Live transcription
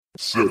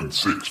7,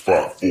 6,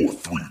 5, 4,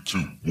 3, 2,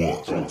 1. You'll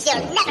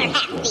never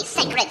have the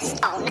sacred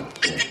stone.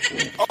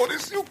 Oh,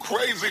 this you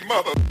crazy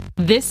mother.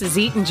 This is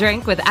Eat and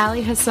Drink with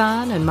Ali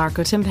Hassan and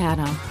Marco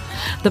Timpano,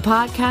 the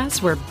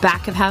podcast where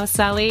back of house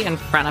Ali and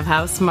front of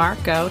house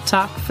Marco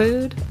talk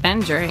food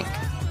and drink.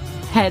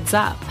 Heads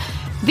up,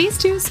 these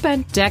two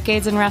spent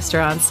decades in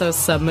restaurants, so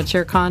some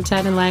mature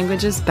content and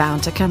language is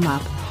bound to come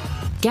up.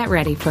 Get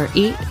ready for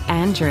Eat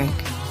and Drink.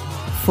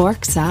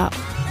 Forks up.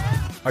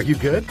 Are you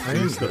good? I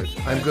am good.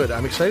 I'm good.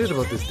 I'm excited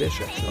about this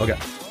dish, actually. Okay.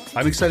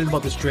 I'm excited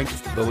about this drink,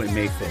 though it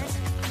may fail.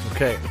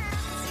 Okay.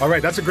 All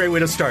right, that's a great way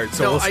to start.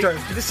 So we'll start.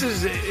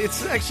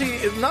 It's actually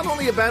not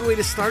only a bad way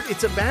to start,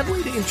 it's a bad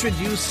way to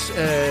introduce.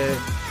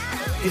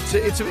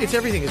 It's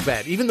everything is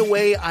bad. Even the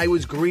way I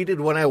was greeted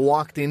when I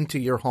walked into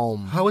your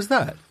home. How was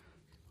that?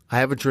 I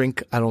have a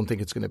drink. I don't think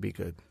it's going to be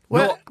good.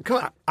 Well, come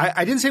on.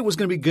 I didn't say it was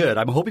going to be good.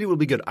 I'm hoping it will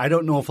be good. I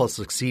don't know if I'll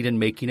succeed in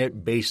making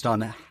it based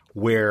on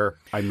where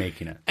I'm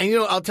making it. And,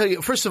 I'll tell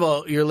you, first of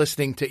all, you're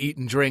listening to Eat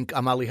and Drink.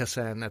 I'm Ali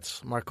Hassan.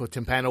 That's Marco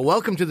Timpano.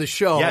 Welcome to the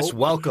show. Yes,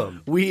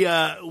 welcome. We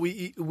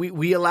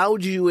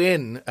allowed you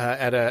in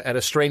at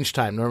a strange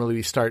time. Normally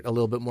we start a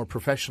little bit more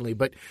professionally.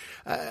 But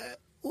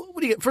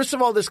what do you get? First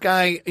of all, this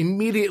guy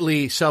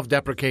immediately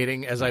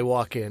self-deprecating as I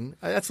walk in.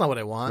 That's not what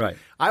I want. Right.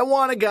 I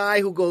want a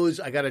guy who goes,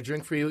 I got a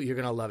drink for you. You're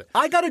going to love it.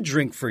 I got a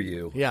drink for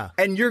you. Yeah.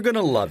 And you're going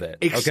to love it.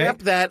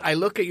 Except that I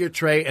look at your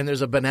tray and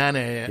there's a banana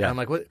in it. Yeah. And I'm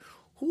like,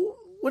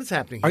 what is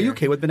happening here? Are you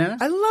okay with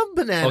bananas? I love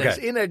bananas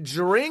Okay. in a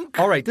drink.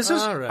 All right, this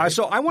is All right.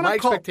 so I want My to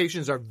call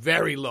expectations are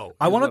very low.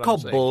 I want to is what call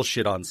I'm saying.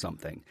 bullshit on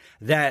something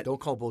that Don't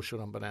call bullshit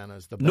on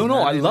bananas. No,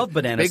 I love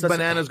bananas. Big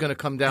banana's going to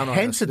come down on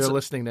us. They're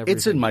listening to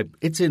everything.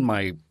 It's in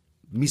my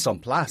mise en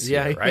place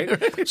Yeah. here,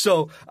 right?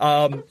 So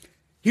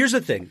here's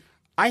the thing.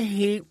 I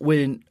hate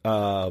when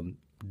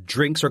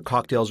drinks or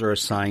cocktails are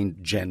assigned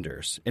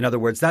genders. In other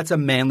words, that's a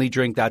manly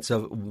drink, that's a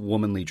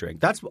womanly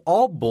drink. That's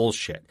all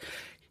bullshit.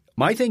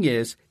 My thing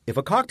is, if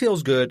a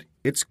cocktail's good,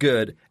 it's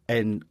good,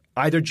 and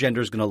either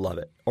gender is going to love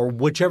it. Or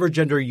whichever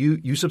gender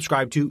you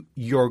subscribe to,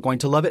 you're going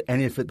to love it.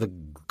 And if the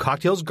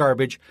cocktail's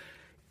garbage,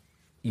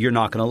 you're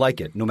not going to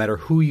like it, no matter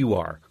who you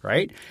are,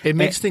 right? It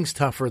makes things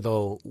tougher,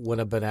 though,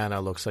 when a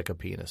banana looks like a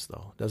penis,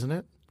 though, doesn't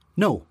it?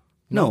 No.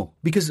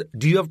 Because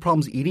do you have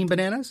problems eating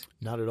bananas?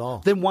 Not at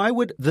all. Then why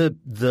would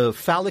the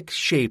phallic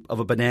shape of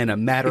a banana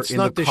matter It's in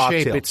not the the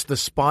cocktail? shape, it's the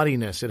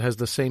spottiness. It has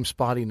the same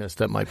spottiness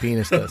that my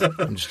penis does.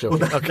 I'm just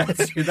joking. Okay.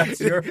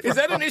 That's your Is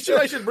that an issue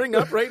I should bring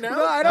up right now?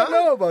 No, I don't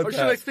know about Or should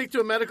that. I speak to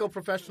a medical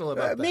professional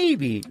about that?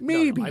 Maybe. I'm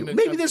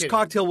Maybe this kidding.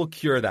 cocktail will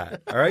cure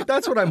that. All right?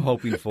 That's what I'm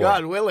hoping for.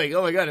 God willing.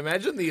 Oh, my God.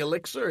 Imagine the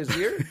elixir is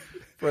here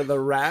for the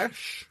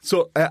rash.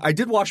 So I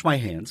did wash my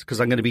hands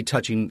because I'm going to be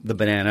touching the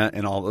banana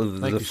and all of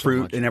Thank the you so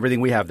fruit much. and everything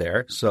we have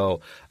there.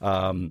 So,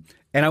 and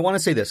I want to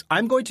say this.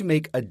 I'm going to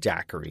make a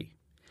daiquiri.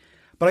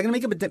 But I'm going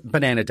to make a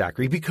banana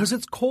daiquiri because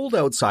it's cold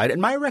outside. And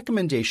my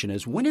recommendation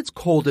is when it's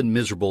cold and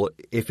miserable,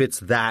 if it's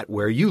that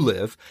where you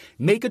live,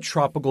 make a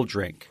tropical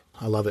drink.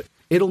 I love it.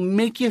 It'll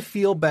make you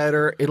feel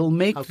better. It'll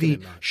make How can the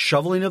it not?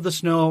 shoveling of the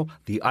snow,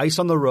 the ice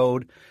on the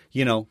road,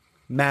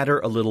 matter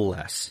a little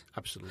less.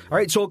 Absolutely. All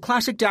right, so a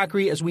classic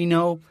daiquiri, as we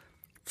know,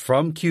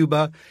 from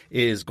Cuba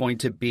is going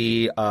to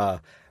be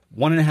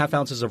 1.5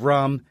 ounces of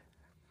rum,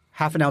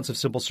 half an ounce of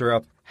simple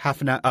syrup,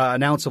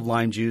 an ounce of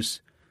lime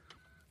juice,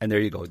 and there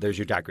you go. There's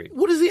your daiquiri.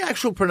 What is the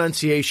actual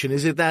pronunciation?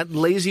 Is it that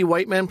lazy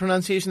white man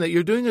pronunciation that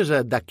you're doing? Is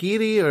it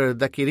daiquiri or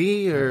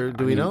daiquiri or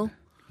do we know?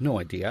 No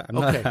idea.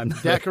 Okay,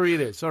 daiquiri it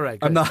is. All right.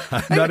 I'm good.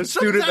 not a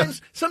student.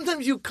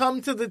 Sometimes you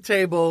come to the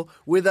table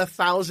with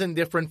 1,000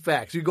 different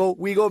facts.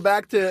 We go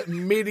back to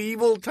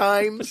medieval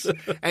times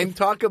and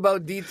talk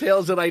about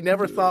details that I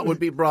never thought would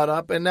be brought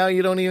up, and now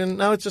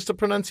now it's just a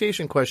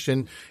pronunciation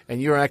question, and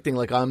you're acting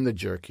like I'm the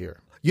jerk here.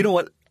 You know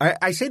what?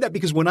 I say that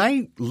because when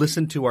I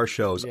listen to our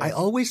shows, I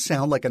always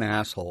sound like an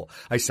asshole.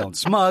 I sound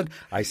smug.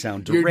 I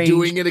sound deranged. You're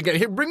doing it again.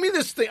 Here, bring me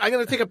this thing. I'm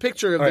going to take a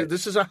picture of it. right.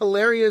 This is a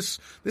hilarious.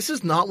 This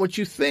is not what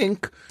you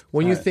think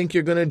when you think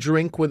you're going to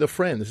drink with a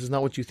friend. This is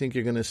not what you think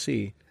you're going to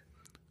see.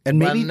 And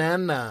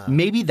Banana.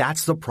 maybe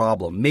that's the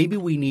problem. Maybe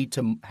we need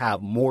to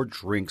have more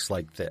drinks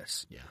like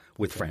this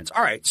with friends.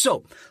 All right,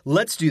 so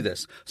let's do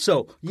this.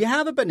 So you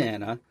have a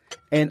banana,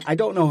 and I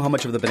don't know how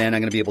much of the banana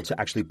I'm going to be able to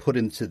actually put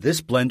into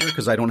this blender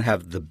because I don't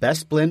have the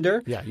best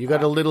blender. Yeah, you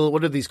got a little.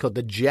 What are these called?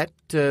 The jet,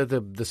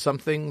 the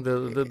something,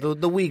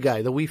 the wee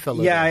guy, the wee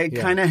fellow. Yeah, guy. it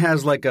kind of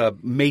has like a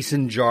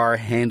mason jar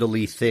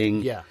handly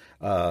thing. Yeah.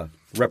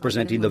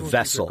 Representing the what these are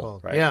vessel,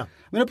 called. right? Yeah. I'm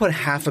going to put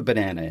half a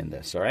banana in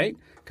this, all right?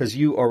 Because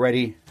you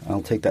already –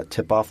 I'll take that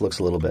tip off. Looks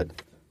a little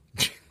bit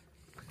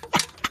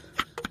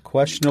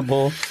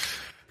questionable.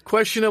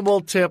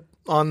 Questionable tip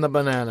on the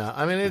banana.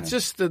 I mean, it's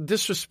just the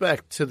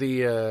disrespect to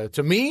the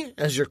to me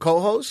as your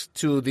co-host,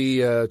 to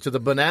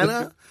the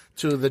banana,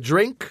 to the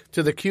drink,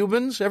 to the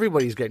Cubans.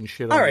 Everybody's getting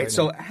shit on. All right, right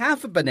so now.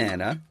 half a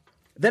banana.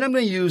 Then I'm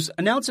going to use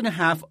 1.5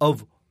 ounces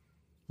of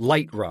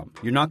light rum.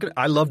 You're not going.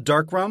 I love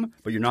dark rum,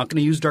 but you're not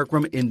going to use dark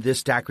rum in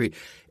this daiquiri.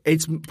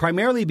 It's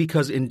primarily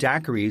because in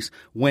daiquiris,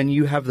 when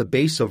you have the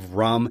base of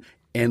rum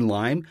and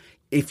lime,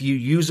 if you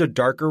use a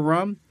darker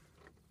rum,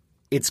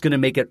 it's going to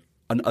make it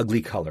an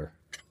ugly color.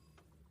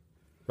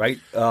 Right?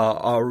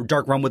 A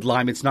dark rum with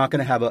lime, it's not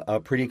going to have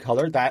a pretty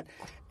color.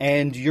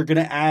 And you're going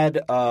to add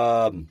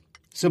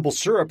simple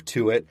syrup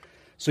to it,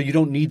 so you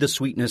don't need the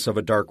sweetness of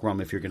a dark rum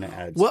if you're going to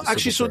add. Well,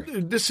 actually, syrup.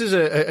 this is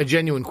a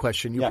genuine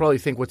question. You probably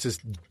think, what's this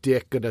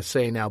dick going to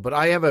say now? But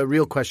I have a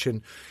real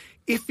question.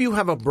 If you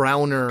have a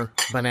browner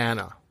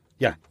banana,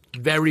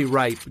 very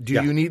ripe, do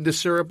you need the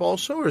syrup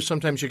also, or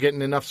sometimes you're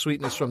getting enough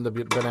sweetness from the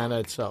banana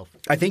itself?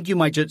 I think you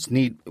might just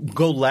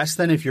go less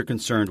than if you're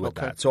concerned with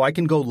that. So I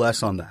can go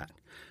less on that.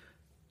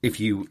 If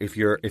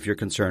you're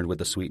concerned with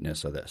the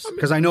sweetness of this,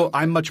 because I know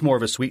I'm much more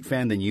of a sweet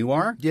fan than you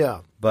are. Yeah,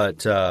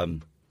 but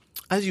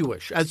as you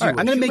wish. As you wish.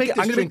 I'm going to make it.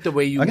 I'm going the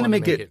way you. I'm going to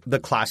make it the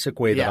classic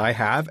way that I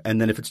have,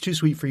 and then if it's too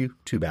sweet for you,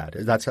 too bad.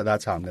 That's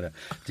how I'm going to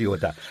deal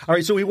with that. All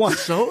right, so we want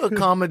so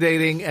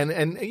accommodating,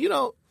 and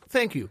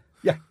thank you.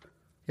 Yeah.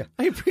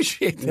 I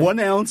appreciate that. 1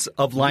 ounce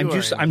of lime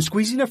juice. I'm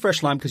squeezing a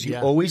fresh lime because you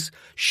always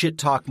shit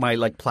talk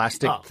my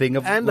plastic thing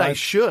of and lime. I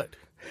should.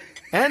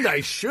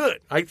 I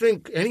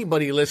think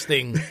anybody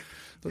listening.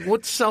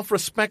 What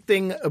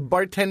self-respecting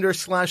bartender /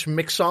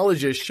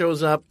 mixologist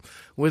shows up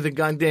with a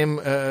goddamn,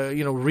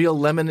 real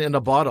lemon in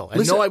a bottle?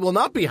 And no, I will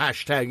not be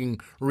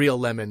hashtagging real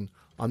lemon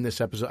on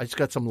this episode. I just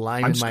got some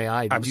lime in my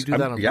eye. Did you do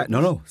that on purpose?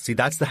 No. See,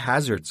 that's the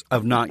hazards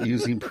of not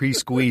using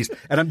pre-squeezed.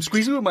 And I'm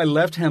squeezing with my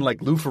left hand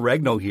like Lou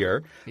Ferrigno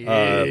here.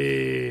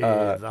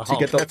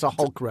 That's a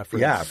Hulk reference.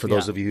 Yeah, for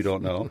those of you who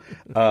don't know.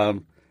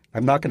 I'm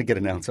not going to get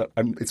an ounce.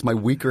 It's my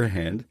weaker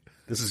hand.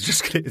 This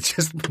is it's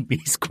just me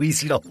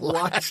squeezing a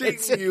lot. Watching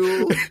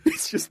you.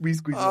 It's just me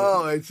squeezing a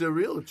lot. Oh, it's a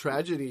real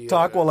tragedy.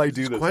 Talk while I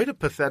do this. It's quite a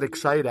pathetic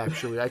sight,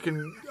 actually.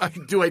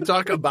 Do I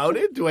talk about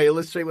it? Do I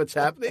illustrate what's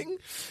happening?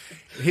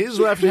 His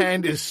left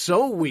hand is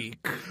so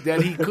weak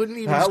that he couldn't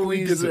even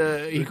squeeze.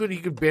 He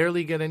could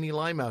barely get any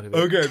lime out of it.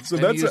 Okay, so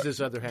that's his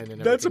other hand.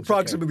 And that's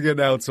approximately an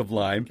ounce of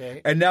lime.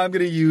 Okay. And now I'm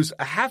going to use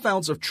a half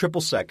ounce of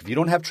triple sec. If you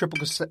don't have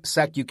triple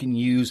sec, you can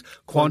use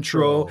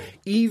Cointreau.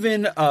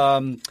 Even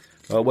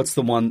what's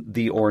the one?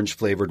 The orange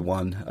flavored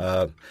one.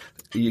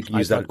 You can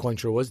use that.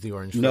 Cointreau was the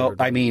orange. No,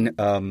 I mean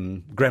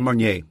Grand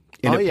Marnier.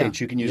 In a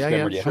pinch, you can use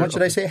Grand Marnier. Sure. How much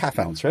did I say? Half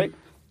ounce, right?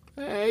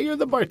 You're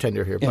the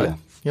bartender here, but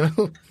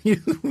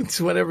it's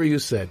whatever you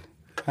said.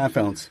 Half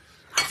ounce.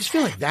 I just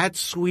feel like that's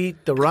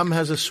sweet. The rum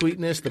has a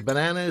sweetness. The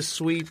banana is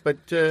sweet, but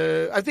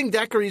I think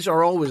daiquiris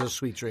are always a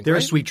sweet drink. They're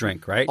a sweet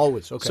drink, right?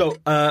 Always. Okay. So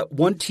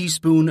 1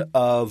 teaspoon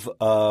of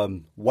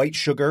white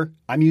sugar.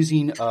 I'm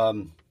using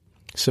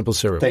simple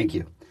syrup. Thank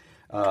you.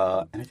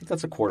 And I think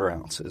that's a 1/4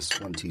 ounce is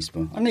 1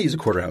 teaspoon. I'm going to use a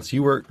 1/4 ounce.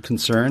 You were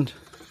concerned?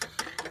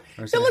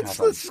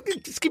 Let's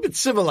keep it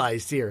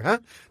civilized here, huh?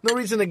 No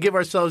reason to give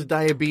ourselves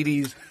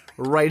diabetes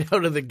right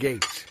out of the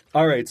gate.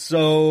 All right,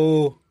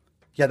 so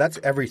that's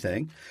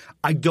everything.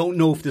 I don't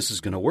know if this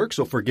is going to work,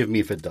 so forgive me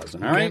if it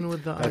doesn't. All right,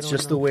 that's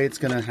just the way it's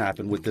going to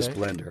happen with this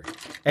blender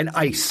and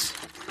ice.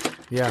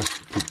 Yeah.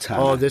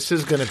 Oh, this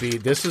is going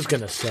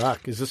to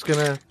suck. Is this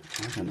going to?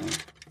 I don't know.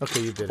 Okay,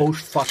 you did it. Oh,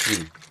 fuck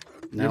me.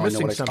 Now You're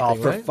missing something, Oh,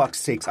 for right? fuck's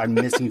sakes, I'm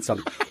missing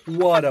something.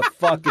 What a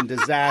fucking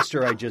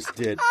disaster I just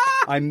did.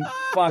 I'm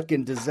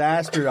fucking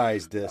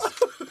disasterized this.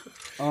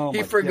 Oh,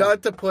 he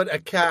forgot to put a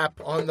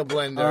cap on the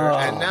blender,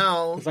 and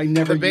now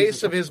the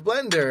base of his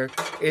blender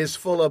is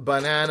full of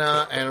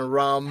banana and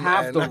rum.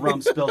 Half the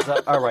rum spills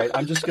out. All right,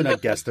 I'm just going to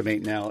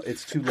guesstimate now.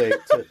 It's too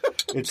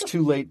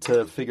late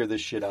to figure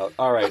this shit out.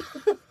 All right.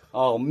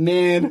 Oh,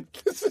 man.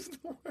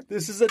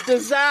 This is a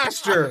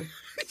disaster.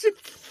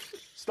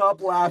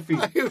 Stop laughing.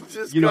 I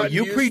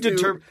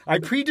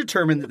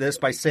predetermined this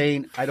by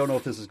saying I don't know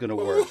if this is going to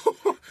work.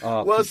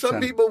 Well,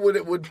 some people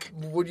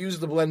would use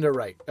the blender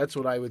right. That's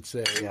what I would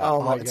say. Yeah.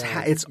 Oh my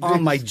god, it's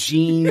on my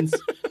jeans.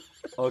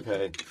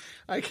 Okay.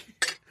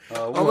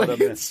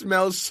 It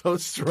smells so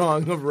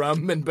strong of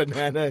rum and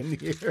banana in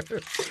here.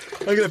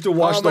 I'm gonna have to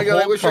wash the whole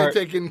god! I wish cart. I'd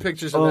taken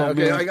pictures of that.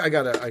 Okay, I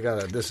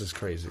gotta. This is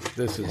crazy.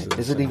 This is.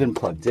 Is it even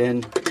plugged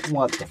in?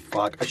 What the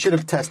fuck? I should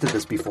have tested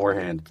this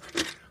beforehand.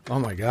 Oh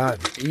my god!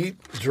 Eat,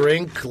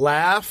 drink,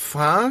 laugh,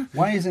 huh?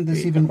 Why isn't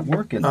this even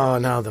working? Oh,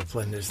 now the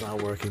blender's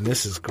not working.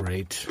 This is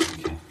great.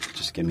 Okay,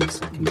 just give me a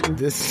second here.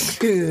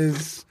 This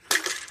is.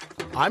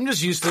 I'm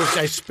just used to this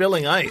guy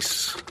spilling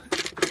ice.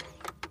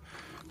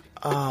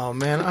 Oh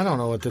man, I don't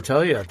know what to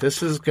tell you.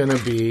 This is gonna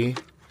be.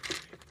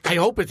 I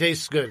hope it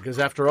tastes good because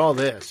after all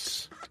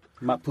this.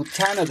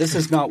 Putana, this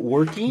is not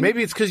working.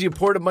 Maybe it's because you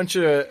poured a bunch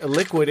of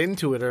liquid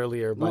into it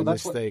earlier by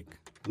mistake.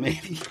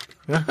 Maybe.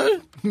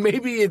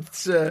 Maybe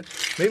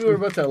we're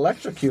about to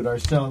electrocute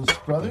ourselves,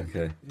 brother.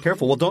 Okay.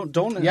 Careful. Well,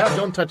 don't. Yeah,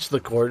 don't touch the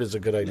cord is a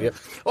good idea.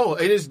 Oh,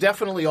 it is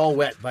definitely all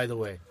wet, by the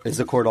way. Is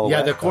the cord all wet?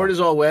 Yeah, the cord is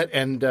all wet,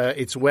 and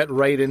it's wet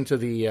right into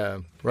the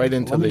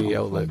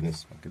outlet.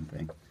 This fucking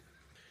thing.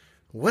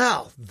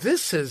 Well,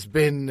 this has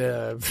been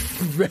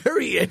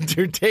very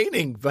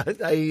entertaining, but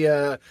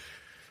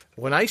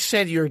when I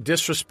said you're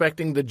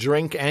disrespecting the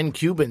drink and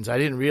Cubans, I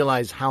didn't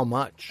realize how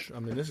much. I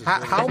mean, this is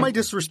how am I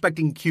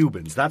disrespecting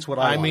Cubans? That's what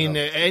I mean.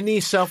 know. Any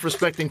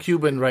self-respecting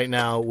Cuban right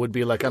now would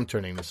be like, I'm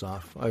turning this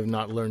off. I've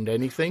not learned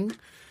anything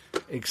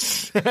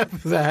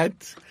except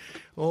that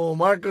Oh,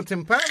 Marco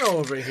Timpano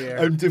over here.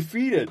 I'm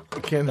defeated.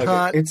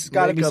 Cannot It's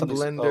got to make be a something.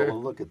 blender. Oh,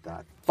 look at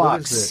that. What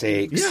Fuck's is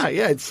it? sakes.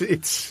 Yeah,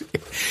 it's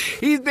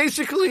he's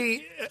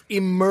basically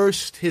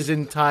immersed his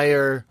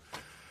entire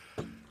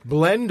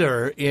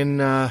blender in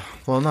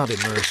well, not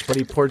immersed, but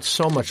he poured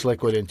so much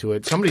liquid into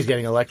it. Somebody's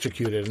getting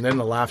electrocuted, and then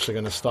the laughs are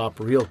going to stop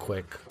real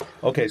quick.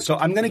 Okay, so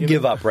I'm going to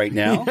give up right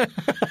now.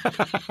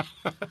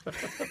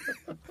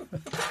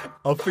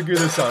 I'll figure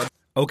this out.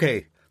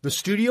 Okay, the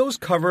studio's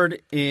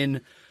covered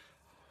in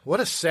What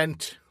a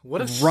scent!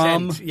 What a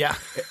rum scent! Yeah.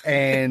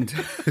 and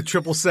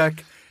triple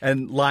sec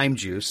and lime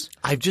juice.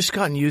 I've just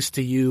gotten used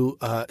to you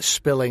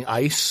spilling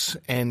ice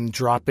and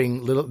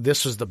dropping little.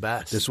 This was the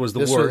best. This was the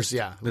worst.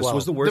 This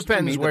was the worst for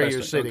Depends me, the where best you're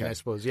one. sitting, Okay. I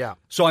suppose. Yeah.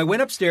 So I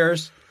went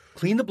upstairs,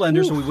 cleaned the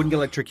blender so we wouldn't get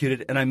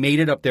electrocuted, and I made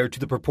it up there to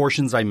the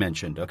proportions I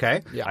mentioned,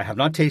 okay? Yeah. I have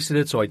not tasted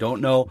it, so I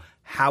don't know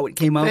how it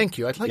came out. Thank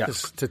you. I'd like Yeah.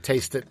 to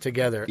taste it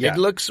together. Yeah. It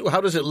looks. How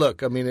does it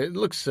look? I mean, it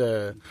looks.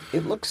 It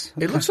looks...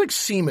 It looks like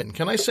semen.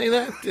 Can I say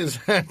that? Is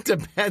that a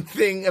bad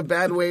thing? A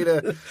bad way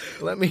to?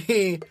 Let me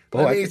take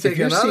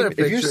another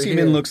picture. If your semen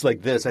here. looks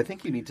like this, I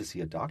think you need to see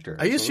a doctor.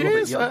 Are you It's a little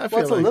bit serious? yellow- I feel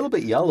well, it's a like- little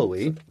bit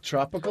yellowy.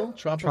 tropical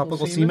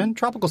Tropical semen?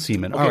 Tropical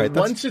semen. Okay, All right.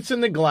 once it's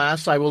in the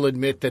glass, I will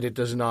admit that it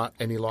does not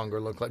any longer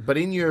look like. But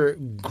in your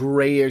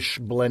grayish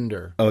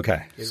blender,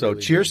 Okay. So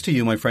really cheers to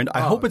you, my friend.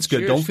 I hope it's good.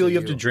 cheers Don't feel to you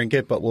have to you. drink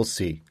it, but we'll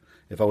see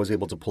if I was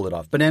able to pull it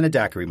off. Banana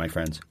daiquiri, my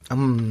friends.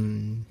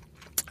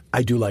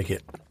 I do like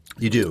it.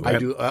 You do. I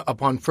do.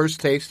 Upon first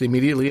taste,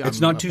 immediately, It's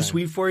I'm not a too fan.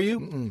 sweet for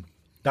you?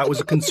 That was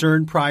a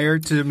concern prior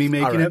to me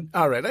making All right, it?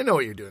 all right. I know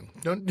what you're doing.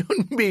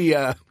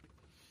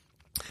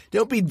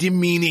 Don't be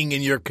demeaning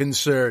in your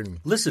concern.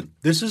 Listen,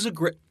 this is a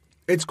great.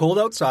 It's cold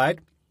outside.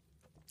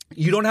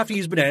 You don't have to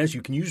use bananas.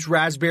 You can use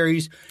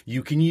raspberries.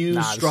 You can use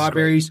this is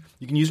strawberries.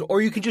 You can use,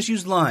 or you can just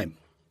use lime.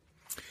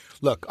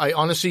 Look, I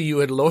honestly, you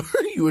had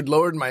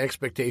lowered my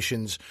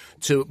expectations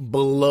to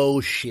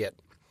below shit.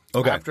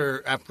 Okay.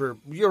 After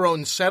your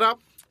own setup,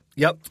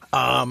 Yep.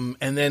 and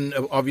then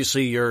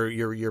obviously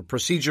your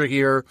procedure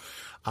here,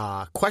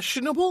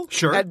 questionable,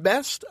 Sure. at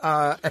best.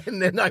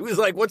 And then I was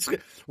like,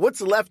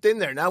 what's left in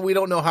there? Now we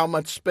don't know how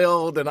much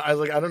spilled, and I was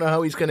like, I don't know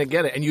how he's going to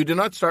get it. And you do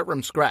not start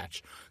from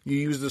scratch. You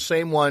use the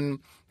same one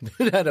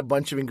that had a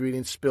bunch of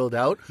ingredients spilled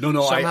out. No,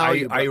 Somehow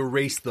I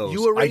erased those.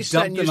 You erased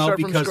I that and dumped you them out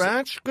start from because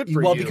scratch? Good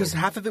for well, you. because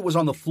half of it was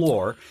on the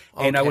floor,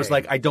 and I was Okay.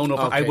 like, I don't know.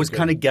 If I Okay, was good.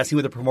 kind of guessing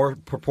with the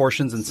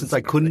proportions, and since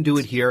I couldn't do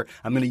it here,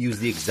 I'm going to use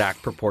the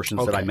exact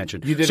proportions that I Okay.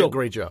 mentioned. You did So a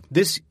great job.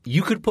 This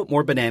you could put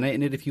more banana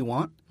in it if you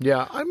want.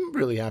 Yeah, I'm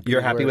really happy.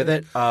 You're happy with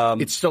it?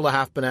 It's still a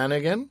half banana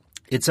again,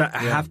 It's a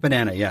half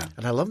banana, yeah.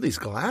 and I love these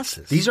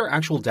glasses. These are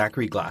actual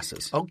daiquiri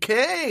glasses,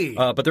 okay.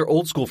 but they're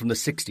old school from the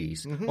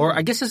 '60s, or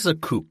I guess this is a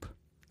coupe.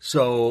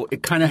 So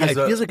it kind of Yeah, has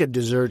it feels like a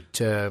dessert,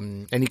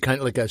 any kind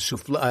of like a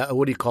souffle.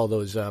 What do you call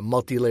those?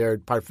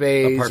 Multi-layered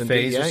parfaits.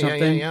 parfaits or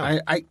something. Yeah.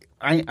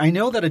 I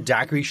know that a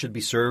daiquiri should be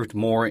served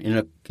more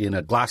in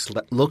a glass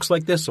that looks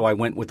like this, so I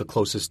went with the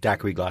closest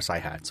daiquiri glass I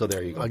had. So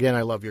there you go. Again,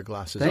 I love your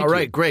glasses. Thank All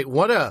right, you. great.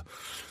 What a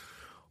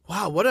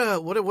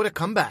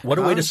comeback. What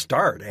a way huh? to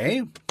start,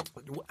 eh?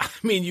 I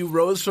mean, you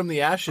rose from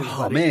the ashes. Oh,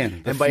 buddy.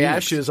 man, the And by phoenix.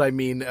 ashes, I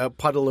mean a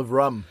puddle of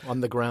rum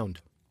on the ground.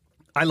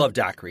 I love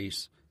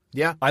daiquiris.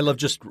 Yeah. I love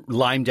just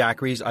lime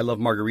daiquiris. I love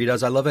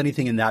margaritas. I love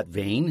anything in that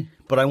vein.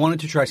 But I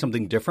wanted to try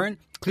something different.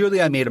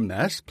 Clearly, I made a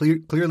mess.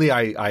 Clearly,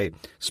 I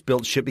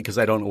spilled shit because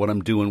I don't know what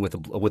I'm doing with a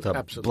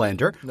Absolutely.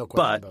 blender. No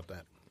question but about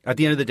that. At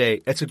the end of the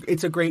day,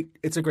 it's a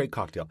great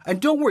cocktail.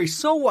 And don't worry.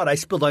 So what? I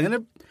spilled. I'm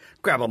gonna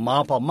grab a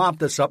mop. I'll mop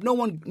this up. No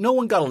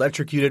one got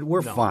electrocuted.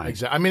 We're fine.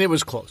 Exactly. I mean, it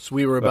was close.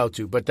 We were about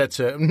to, but that's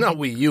not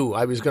you.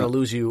 I was going to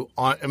lose you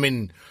on. I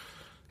mean,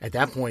 at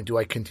that point, do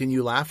I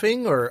continue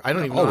laughing, or I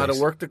don't even know how to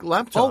Always. work the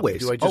laptop? Always.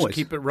 Do I just Always.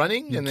 keep it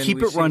running and then keep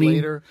we it see running.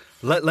 later?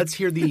 Let's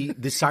hear the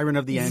siren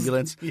of the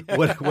ambulance,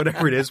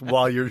 whatever it is,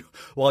 while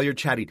you're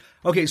chatting.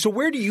 Okay, so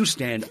where do you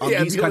stand on The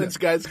these kind ambulance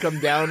of? guys come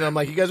down, and I'm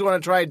like, "You guys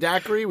want to try a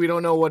daiquiri? We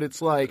don't know what it's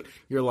like."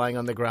 You're lying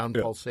on the ground,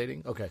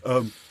 pulsating. Okay.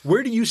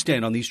 Where do you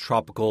stand on these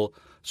tropical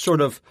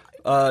sort of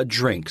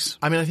drinks?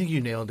 I mean, I think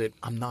you nailed it.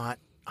 I'm not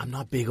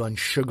big on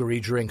sugary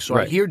drinks. So I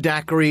Right. hear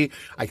daiquiri,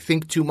 I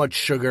think too much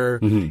sugar,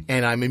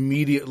 and I'm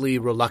immediately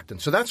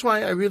reluctant. So that's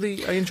why I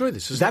enjoy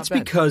this. It's That's not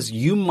bad. because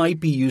you might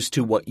be used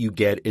to what you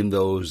get in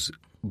those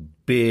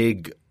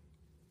big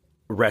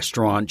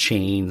restaurant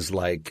chains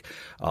like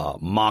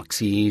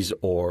Moxie's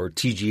or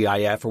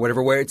TGIF or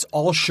whatever, where it's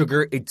all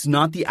sugar. It's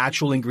not the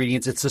actual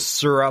ingredients. It's a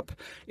syrup.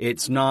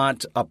 It's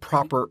not a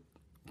proper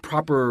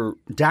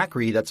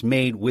daiquiri that's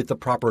made with the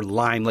proper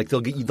lime. Like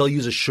they'll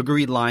use a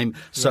sugary lime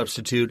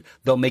substitute.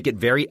 They'll make it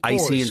very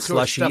icy and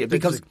slushy. It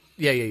becomes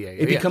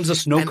It becomes a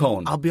snow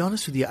cone. I'll be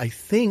honest with you. I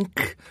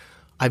think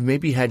I've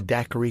maybe had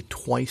daiquiri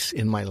twice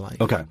in my life.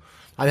 Okay.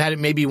 I've had it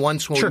maybe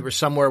once when Sure. we were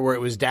somewhere where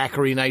it was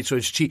daiquiri night, so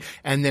it's cheap.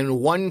 And then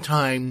one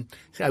time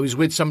I was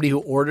with somebody who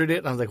ordered it,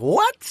 and I was like,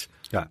 "What?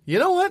 Yeah. You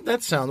know what?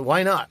 That sounds.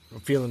 Why not? I'm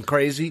feeling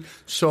crazy."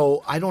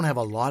 So I don't have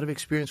a lot of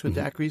experience with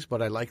daiquiris,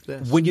 but I like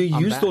this. When you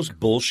I'm use back. those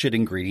bullshit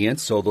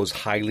ingredients, so those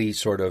highly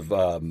sort of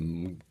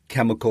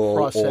chemical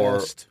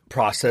Processed. or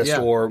processed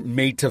Yeah. or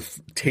made to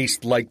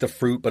taste like the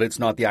fruit, but it's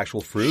not the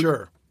actual fruit.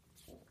 Sure.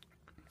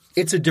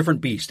 It's a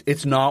different beast.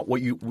 It's not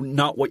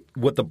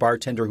what the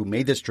bartender who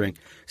made this drink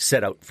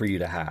set out for you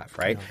to have,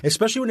 right? Yeah.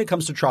 Especially when it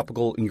comes to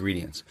tropical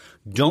ingredients.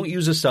 Don't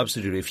use a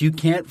substitute. If you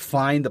can't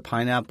find the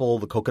pineapple,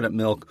 the coconut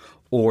milk,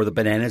 or the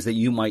bananas that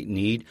you might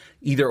need,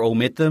 either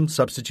omit them,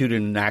 substitute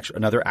in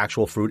another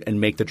actual fruit, and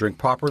make the drink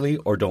properly,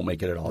 or don't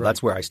make it at all. Right.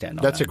 That's where I stand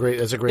on That's that.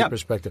 a great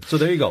perspective. So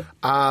there you go.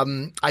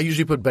 I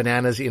usually put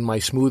bananas in my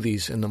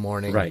smoothies in the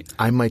morning. Right.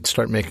 I might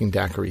start making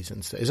daiquiris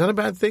instead. Is that a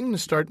bad thing to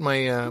start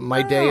my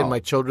my day and my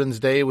children's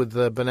day with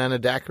banana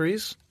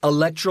daiquiris?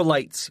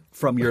 Electrolytes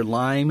from your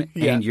lime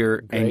and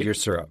your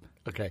syrup.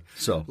 Okay.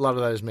 So a lot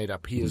of that is made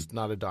up. He is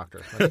not a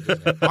doctor.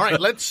 All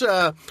right, let's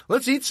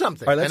eat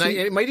something. All right,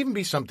 it might even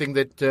be something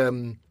that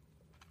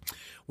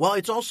well,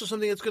 it's also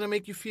something that's going to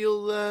make you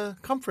feel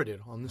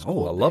comforted on this.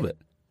 Oh, I love it.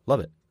 Love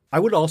it. I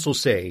would also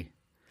say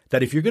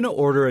that if you're going to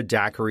order a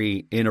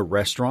daiquiri in a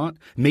restaurant,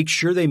 make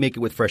sure they make it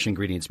with fresh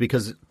ingredients,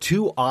 because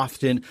too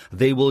often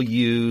they will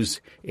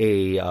use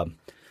a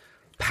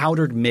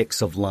powdered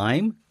mix of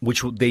lime,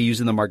 which they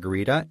use in the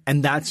margarita,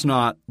 and that's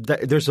not –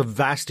 there's a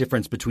vast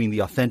difference between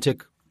the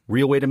authentic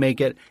real way to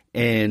make it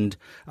and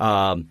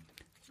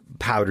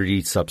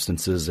powdered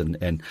substances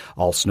and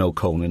all snow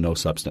cone and no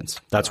substance.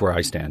 That's where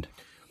I stand.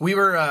 We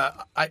were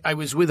I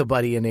was with a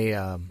buddy in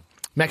a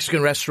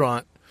Mexican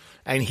restaurant,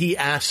 and he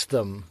asked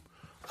them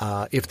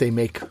if they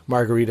make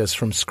margaritas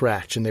from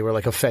scratch, and they were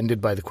like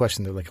offended by the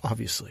question. They're like,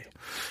 obviously.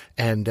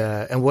 And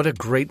what a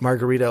great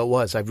margarita it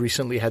was. I've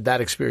recently had that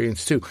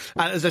experience too.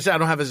 As I said, I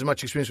don't have as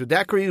much experience with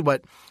daiquiri,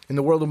 but in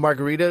the world of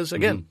margaritas,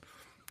 again,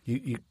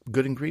 you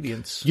good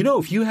ingredients. You know,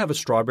 if you have a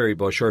strawberry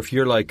bush, or if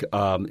you're like,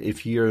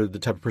 if you're the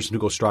type of person who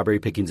goes strawberry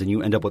pickings and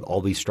you end up with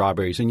all these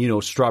strawberries, and you know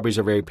strawberries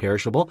are very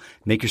perishable,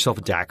 make yourself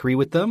a daiquiri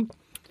with them.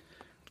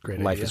 Great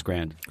Life idea. is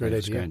grand. Great Life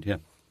is idea. grand, yeah.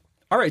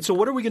 All right, so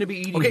what are we going to be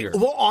eating here?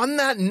 Well, on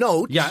that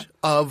note Yeah.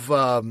 of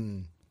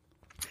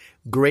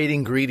great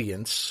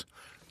ingredients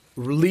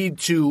lead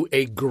to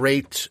a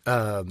great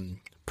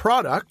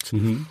product,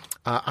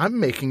 I'm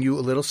making you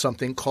a little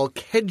something called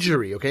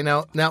kedgeree. Okay,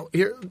 now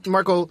here,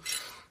 Marco,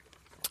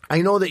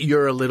 I know that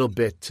you're a little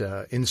bit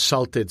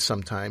insulted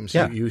sometimes.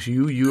 Yeah.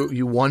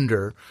 You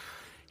wonder,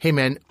 hey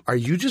man, are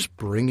you just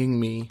bringing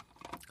me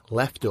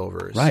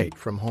leftovers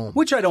from home?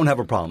 Which I don't have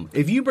a problem.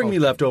 If you bring me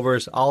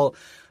leftovers, I'll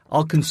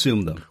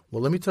consume them.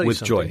 Well, let me tell you with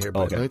something joy. here,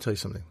 buddy. Okay. Let me tell you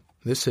something.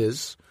 This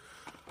is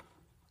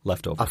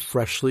Leftovers. a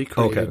freshly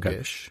created Okay.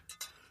 dish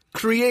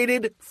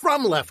created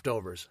from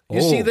leftovers.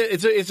 You see,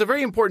 it's a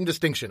very important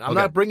distinction. I'm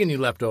not bringing you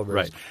leftovers.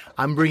 Right.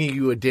 I'm bringing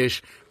you a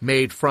dish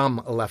made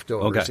from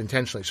leftovers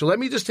intentionally. So let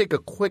me just take a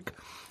quick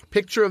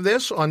picture of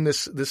this on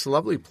this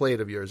lovely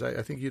plate of yours.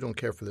 I think you don't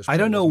care for this. I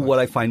don't know plate as much. what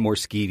I find more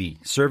skeevy,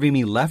 serving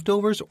me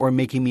leftovers or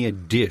making me a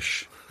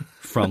dish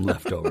from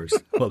leftovers.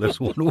 Well, there's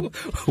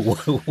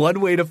one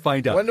way to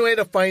find out. One way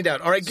to find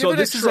out. All right, give So it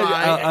this a is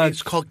try.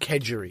 It's called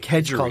kedgeree. Kedgeree.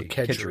 It's called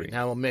kedgeree.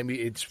 Now,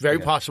 maybe it's very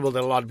possible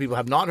that a lot of people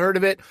have not heard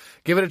of it.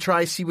 Give it a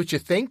try, see what you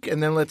think,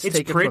 and then let's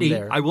take pretty. it from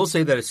there. I will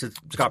say that it's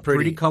got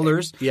pretty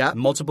colors. Yeah.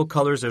 Multiple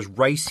colors. There's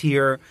rice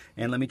here,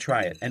 and let me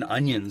try it. And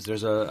onions.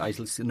 I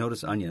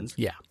notice onions.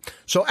 Yeah.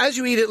 So as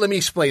you eat it, let me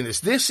explain this.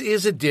 This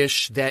is a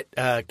dish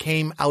that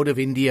came out of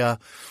India.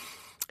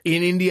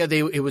 In India,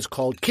 it was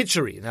called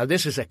khichdi. Now,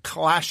 this is a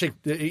classic.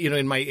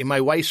 In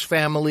my wife's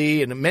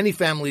family and in many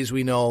families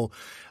we know,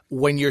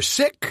 when you're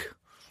sick,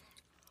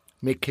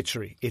 make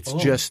khichdi. It's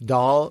just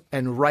dal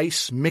and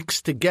rice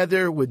mixed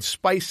together with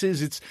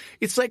spices.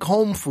 It's like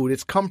home food.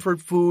 It's comfort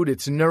food.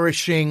 It's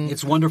nourishing.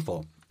 It's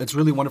wonderful. It's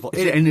really wonderful.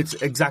 And it's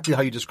exactly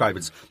how you describe it.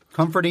 It's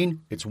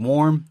comforting. It's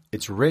warm.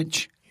 It's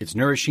rich. It's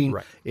nourishing.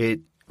 Right.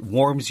 It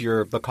warms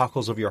the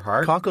cockles of your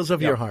heart. Cockles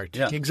of your heart.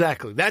 Yeah.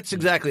 Exactly. That's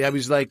exactly. I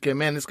was like,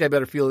 man, this guy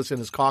better feel this in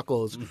his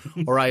cockles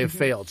or I have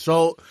failed.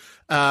 So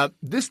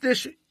this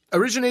dish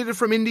originated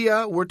from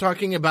India. We're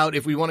talking about,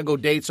 if we want to go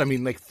dates, I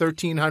mean like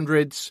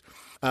 1300s,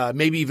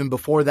 maybe even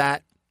before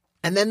that.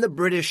 And then the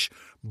British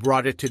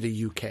brought it to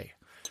the UK.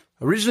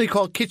 Originally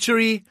called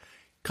khichdi,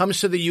 comes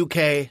to the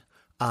UK,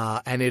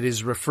 and it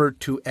is referred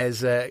to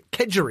as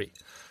kedgeree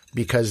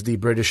because the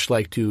British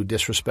like to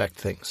disrespect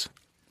things.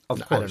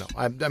 Of course.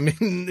 I don't know. I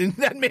mean,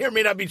 that may or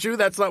may not be true.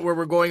 That's not where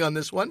we're going on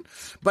this one.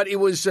 But it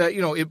was,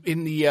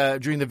 in the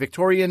during the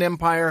Victorian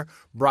Empire,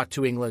 brought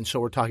to England. So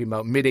we're talking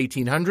about mid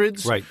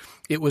 1800s. Right.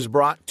 It was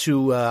brought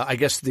to, I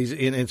guess these.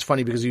 And it's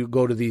funny because you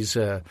go to these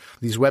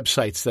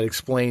websites that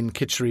explain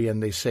khichdi,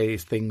 and they say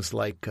things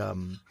like,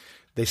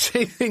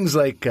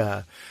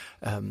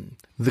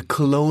 the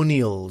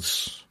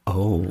colonials.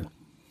 Oh.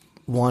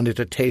 Wanted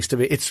a taste of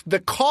it. It's the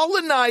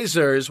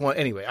colonizers. Well,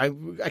 anyway,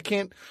 I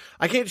can't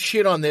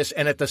shit on this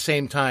and at the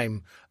same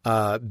time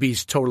be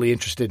totally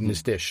interested in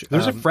this dish.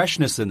 There's a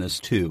freshness in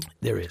this too.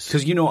 There is.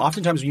 Because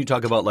oftentimes when you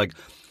talk about like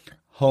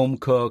home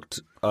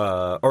cooked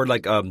or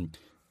like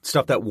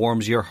stuff that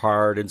warms your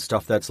heart and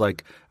stuff that's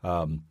like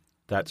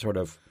that sort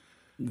of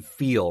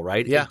feel,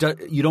 right? Yeah.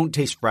 You don't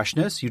taste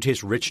freshness. You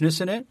taste richness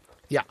in it.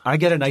 Yeah. I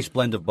get a nice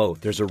blend of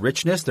both. There's a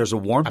richness, there's a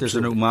warmth, there's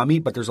an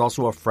umami, but there's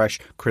also a fresh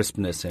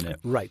crispness in it.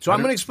 Right. So I'm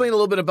going to explain a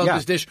little bit about Yeah.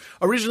 this dish.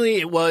 Originally,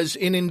 it was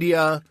in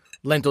India.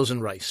 Lentils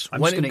and rice. I'm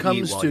When just it gonna eat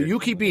comes while to you're- you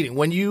keep eating.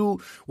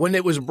 When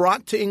it was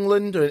brought to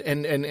England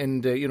and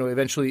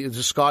eventually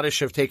the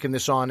Scottish have taken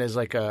this on as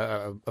like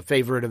a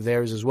favorite of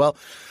theirs as well.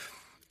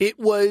 It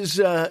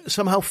was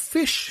somehow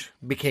fish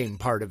became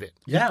part of it.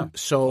 Yeah.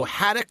 So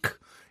haddock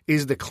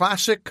is the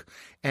classic,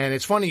 and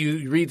it's funny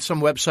you read some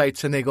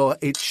websites and they go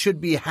it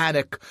should be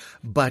haddock,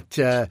 but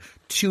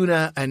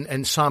tuna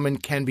and salmon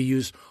can be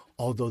used,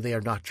 although they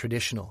are not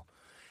traditional.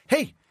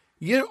 Hey.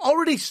 You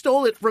already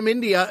stole it from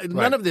India.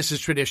 None of this is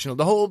traditional.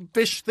 The whole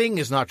fish thing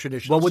is not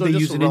traditional. What would So they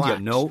just use in relax.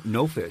 India?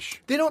 No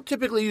fish. They don't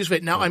typically use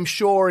it. Now, I'm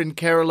sure in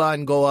Kerala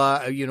and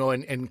Goa,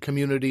 and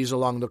communities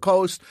along the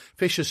coast,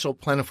 fish is so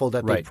plentiful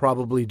that they Right.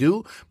 probably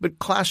do. But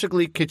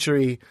classically,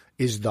 khichdi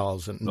is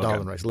dal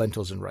and rice,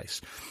 lentils and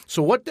rice.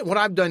 So what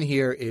I've done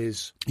here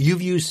is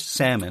You've used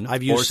salmon.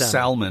 I've used or salmon.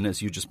 salmon,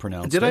 as you just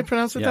pronounced it. Did I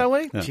pronounce it Yeah. that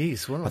way? Yeah.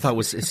 Jeez, what I thought,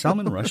 is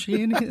salmon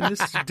Russian in this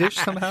dish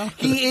somehow?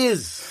 He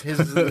is.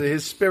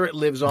 His spirit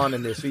lives on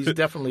in this. He's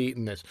definitely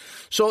eaten this.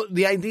 So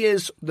the idea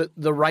is that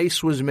the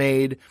rice was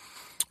made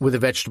with a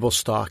vegetable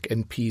stock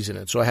and peas in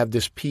it. So I have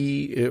this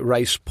pea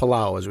rice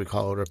palau, as we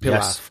call it, or pilaf.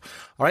 Yes.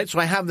 All right, so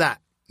I have that.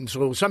 And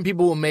so some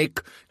people will make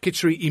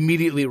khichdi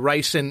immediately,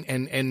 rice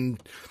and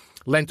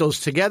lentils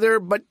together,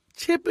 but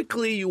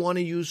typically you want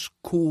to use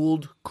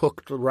cooled,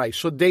 cooked rice.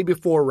 So day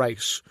before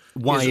rice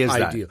Why is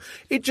that? ideal.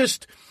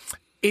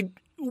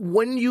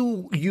 When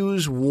you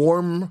use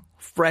warm,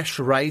 fresh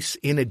rice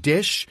in a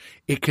dish,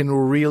 it can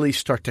really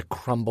start to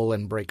crumble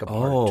and break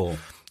apart. Oh.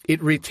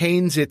 It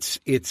retains its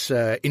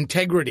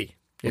integrity,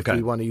 if Okay.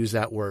 we want to use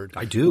that word.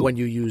 I do. When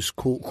you use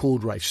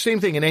cooled rice. Same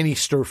thing in any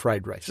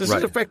stir-fried rice. This Right.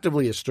 is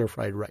effectively a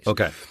stir-fried rice.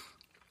 Okay.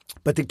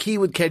 But the key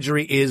with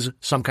kedgeree is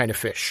some kind of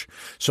fish.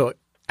 So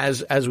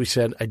as we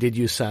said, I did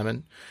use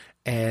salmon,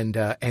 and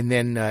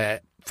then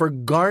for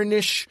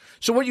garnish.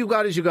 So what you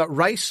got is you got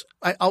rice.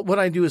 What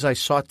I do is I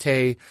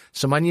saute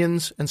some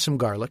onions and some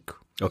garlic.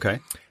 Okay.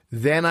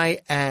 Then I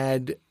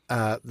add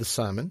the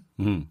salmon.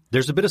 Mm.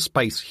 There's a bit of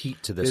spice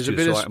heat to this There's a too.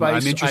 bit so of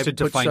spice. I'm interested I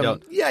to put find some-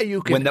 out. Yeah,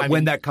 you can-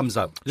 when that comes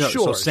up. Yeah,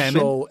 Sure. So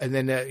salmon. And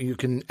then you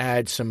can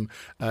add some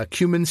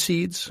cumin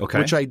seeds, Okay.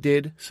 which I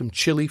did. Some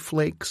chili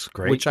flakes,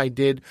 Great. which I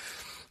did.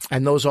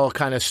 And those all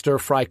kind of stir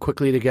fry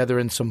quickly together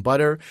in some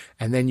butter.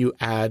 And then you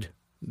add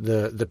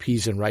the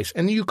peas and rice.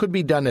 And you could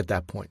be done at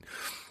that point.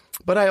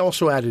 But I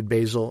also added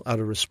basil out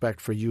of respect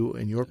for you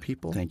and your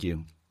people. Thank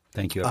you.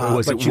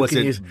 Was but it, you was can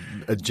it use-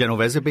 a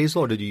Genovese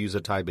basil or did you use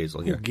a Thai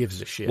basil here? Who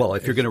gives a shit? Well,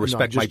 if you're going to No,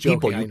 respect just my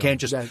people, joking, I you know. can't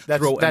just That's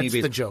throw any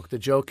the basil. joke. The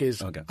joke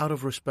is Okay. out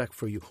of respect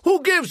for you.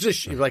 Who gives a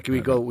shit? Like we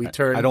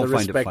turn I don't the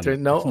find it respect funny.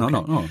 turn. No,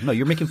 no, okay. no.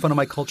 You're making fun of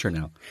my culture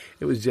now.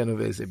 It was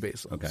Genovese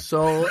basil. Okay.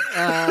 So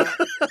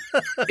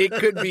it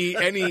could be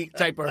any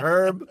type of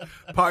herb,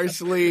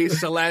 parsley,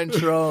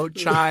 cilantro,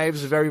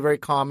 chives, very, very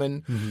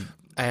common. Mm-hmm.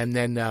 And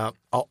then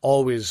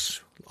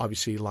always,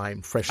 obviously,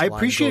 lime, fresh I lime.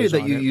 appreciated goes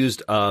that on you it.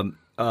 used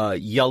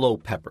yellow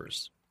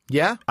peppers.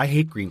 Yeah? I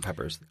hate green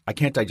peppers. I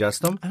can't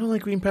digest them. I don't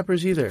like green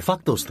peppers either.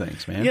 Fuck those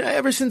things, man. Yeah,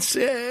 ever since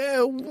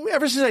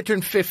I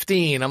turned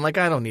 15, I'm like,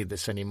 I don't need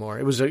this anymore.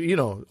 It was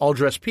all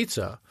dressed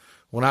pizza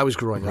when I was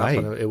growing Right.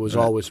 up. And it was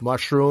always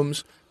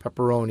mushrooms,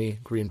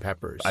 pepperoni, green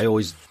peppers. I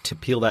always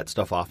peel that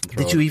stuff off and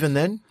throw Did you it. even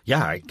then?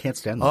 Yeah, I can't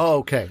stand them. Oh,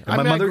 okay. And my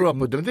I mother- grew up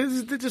with them.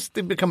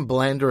 They become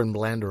blander and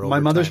blander over My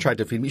mother's time. tried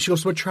to feed me. She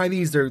goes, "Well, try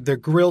these. They're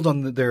grilled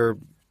on their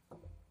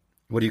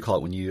what do you call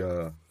it when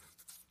you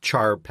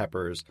char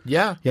peppers?"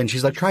 Yeah. Yeah, and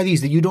she's like, "Try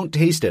these. You don't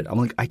taste it." I'm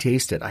like, "I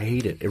taste it. I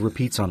hate it. It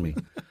repeats on me."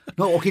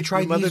 No, okay,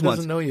 try Your mother these doesn't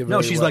ones. know you No,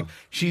 very she's well. like,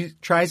 she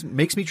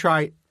makes me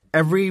try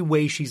every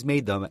way she's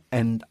made them,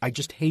 and I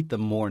just hate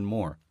them more and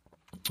more.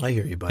 I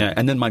hear you, buddy. Yeah,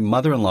 and then my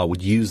mother-in-law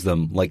would use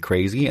them like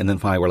crazy, and then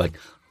finally we're like,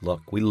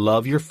 "Look, we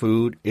love your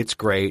food. It's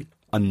great.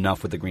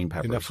 Enough with the green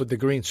peppers." Enough with the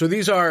green. So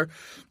these are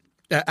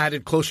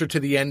added closer to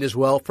the end as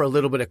well for a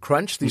little bit of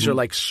crunch. These are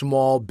like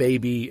small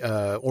baby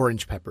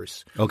orange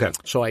peppers. Okay.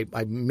 So I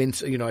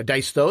mince, I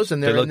dice those,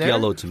 and They they're look in there.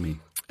 yellow to me.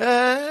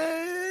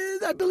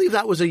 I believe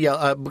that was a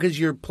yellow because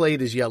your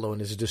plate is yellow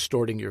and is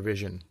distorting your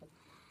vision.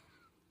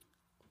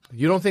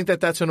 You don't think that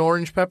that's an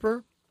orange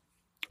pepper?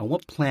 On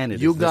what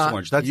planet You is got this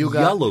orange? That's you got-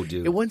 yellow,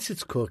 dude. Once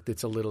it's cooked,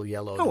 it's a little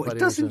yellow. No, but it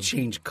doesn't was a-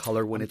 change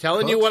color when it's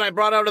Telling you cooked. what I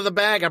brought out of the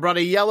bag. I brought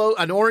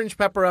an orange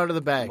pepper out of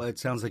the bag. Well, it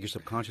sounds like your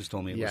subconscious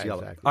told me it Yeah, was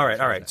yellow. exactly. All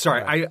right.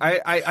 Sorry,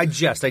 I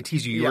jest. I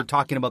tease you. You Yeah. were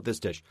talking about this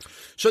dish.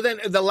 So then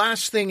the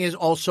last thing is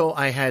also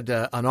I had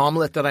an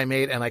omelet that I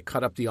made, and I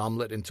cut up the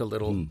omelet into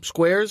little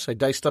squares. I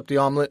diced up the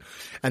omelet,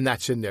 and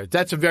that's in there.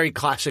 That's a very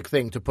classic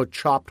thing to put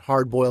chopped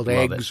hard-boiled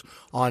Love eggs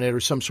on it or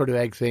some sort of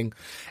egg thing.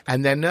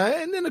 And then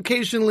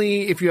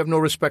occasionally, if you have no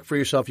respect for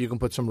yourself, you can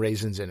put some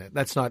raisins in it.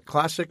 That's not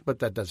classic, but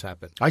that does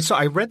happen.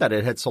 I read that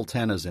it had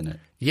sultanas in it.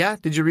 Yeah,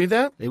 did you read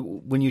that?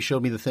 When you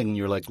showed me the thing,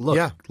 you were like, "Look,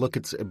 Yeah. look,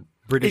 it's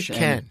British." It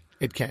can.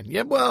 It can.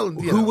 Yeah, well,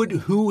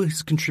 Who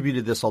has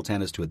contributed the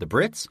sultanas to it? The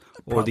Brits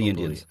or the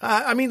Indians?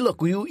 I mean,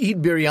 look, we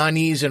eat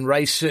biryanis and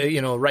rice,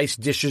 rice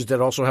dishes that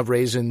also have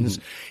raisins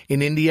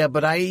in India,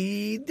 but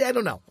I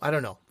don't know. I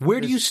don't know. Where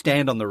do you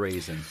stand on the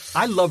raisins?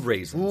 I love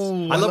raisins.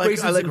 Ooh, I love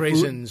I like raisins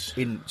raisins.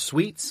 in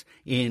sweets,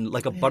 in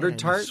like a buttered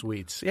tart.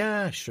 Sweets.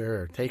 Yeah,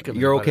 sure. Take them.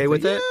 You're okay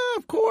with it? Yeah,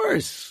 of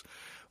course.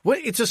 Well,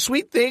 it's a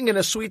sweet thing in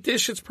a sweet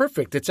dish. It's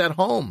perfect. It's at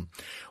home.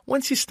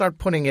 Once you start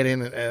putting it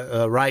in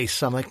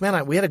rice, I'm like,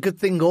 man, we had a good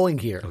thing going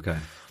here. Okay.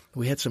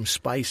 We had some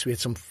spice, we had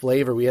some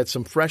flavor, we had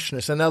some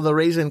freshness, and now the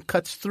raisin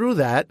cuts through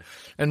that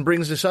and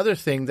brings this other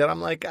thing that I'm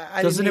like,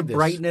 I Doesn't didn't it need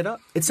brighten it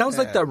up? It sounds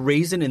like the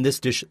raisin in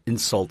this dish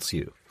insults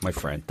you, my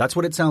friend. That's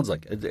what it sounds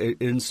like. It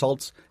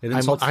insults.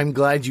 I'm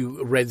glad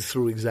you read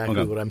through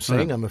exactly what I'm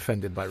saying. Okay. I'm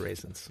offended by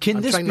raisins. Can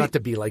I'm this trying be- not to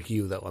be like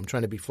you, though. I'm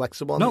trying to be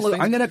flexible on No, these look,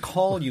 things. I'm going to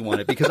call you on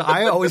it because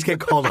I always get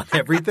called on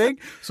everything.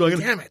 So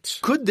Damn it.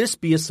 Could this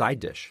be a side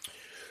dish?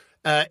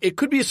 It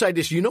could be a side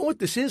dish. You know what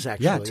this is,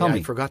 actually? Yeah, tell me.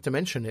 I forgot to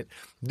mention it.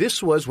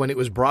 This was when it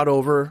was brought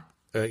over,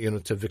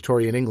 to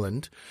Victorian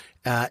England.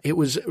 It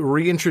was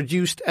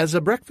reintroduced as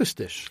a breakfast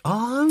dish.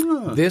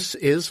 Ah. This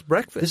is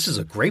breakfast. This is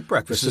a great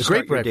breakfast. This is to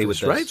great start your day with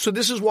breakfast, this. right? So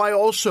this is why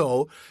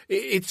also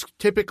it's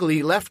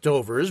typically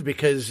leftovers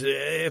because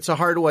it's a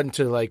hard one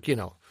to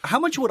How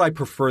much would I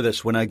prefer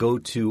this when I go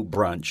to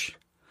brunch?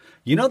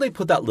 You know, they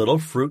put that little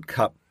fruit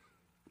cup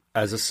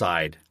as a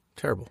side,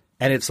 Terrible.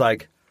 and it's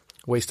like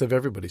Waste of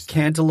everybody's time.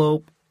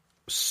 cantaloupe,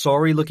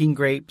 sorry-looking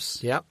grapes,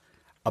 Yeah.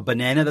 a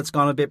banana that's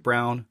gone a bit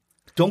brown.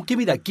 Don't give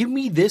me that. Give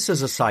me this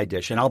as a side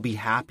dish, and I'll be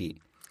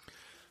happy.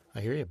 I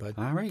hear you, bud.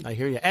 All right. I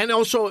hear you. And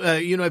also,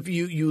 if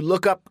you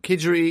look up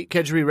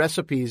kedgeree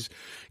recipes,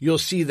 you'll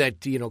see that,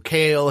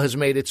 kale has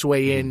made its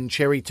way in,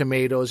 cherry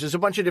tomatoes. There's a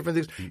bunch of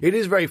different things. It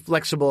is very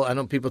flexible. I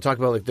know people talk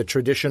about like the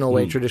traditional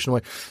way.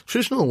 Traditional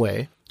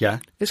way Yeah.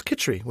 is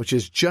khichdi, which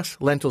is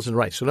just lentils and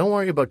rice. So don't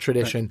worry about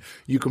tradition. Right.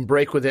 You can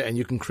break with it and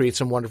you can create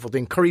some wonderful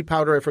thing. Curry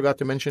powder, I forgot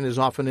to mention, is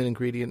often an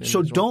ingredient.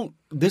 So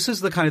this is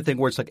the kind of thing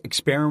where it's like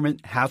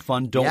experiment, have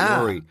fun, don't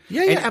worry.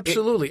 Yeah,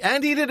 absolutely.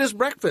 And eat it as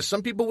breakfast.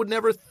 Some people would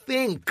never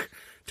think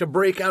to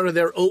break out of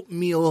their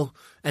oatmeal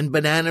and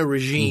banana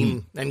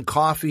regime and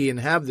coffee and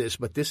have this,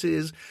 but this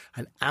is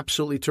an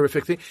absolutely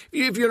terrific thing.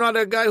 If you're not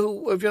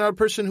a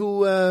person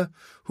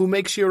who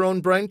makes your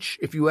own brunch,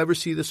 if you ever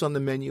see this on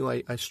the menu,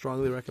 I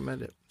strongly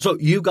recommend it. So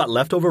you got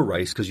leftover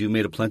rice because you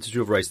made a plenitude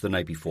of rice the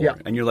night before. Yeah.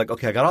 And you're like,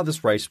 okay, I got all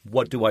this rice.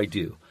 What do I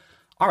do?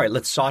 All right,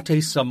 let's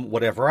saute some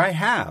whatever I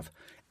have.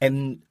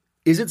 And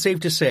is it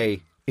safe to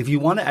say, if you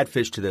want to add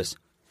fish to this,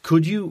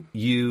 could you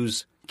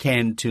use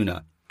canned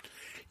tuna?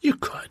 You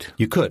could.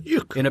 You could.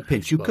 In a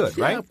pinch, you could,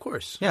 right? Yeah, of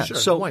course. Yeah. Sure.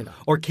 So, why not?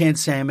 Or canned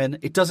salmon.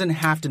 It doesn't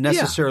have to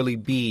necessarily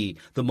be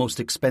the most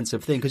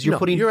expensive thing because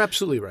you're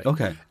absolutely right.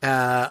 Okay.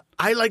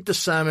 I like the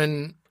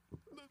salmon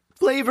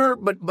flavor,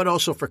 but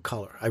also for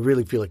color. I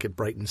really feel like it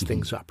brightens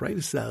things up, right?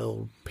 It's that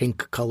little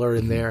pink color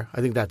in there.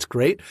 I think that's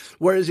great.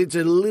 Whereas it's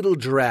a little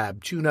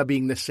drab, tuna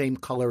being the same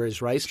color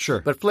as rice.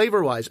 Sure. But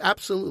flavor-wise,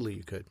 absolutely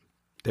you could.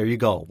 There you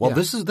go. Well, Yeah.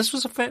 this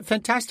was a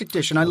fantastic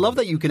dish, and I love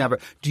that you can have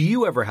it. Do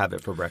you ever have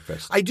it for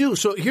breakfast? I do.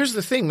 So here's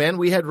the thing, man.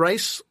 We had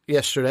rice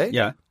yesterday.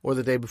 Yeah. Or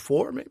the day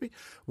before, maybe.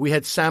 We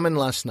had salmon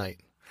last night.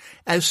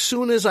 As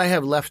soon as I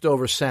have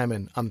leftover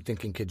salmon, I'm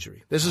thinking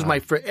khichdi. This is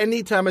my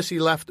anytime I see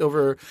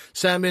leftover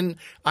salmon,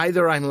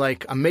 either I'm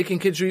making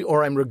khichdi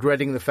or I'm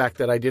regretting the fact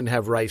that I didn't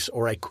have rice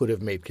or I could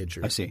have made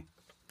khichdi. I see.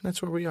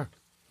 That's where we are.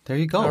 There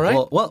you go. All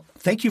right. Well,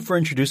 thank you for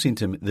introducing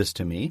this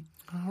to me.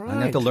 All I'm going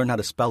to have to learn how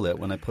to spell it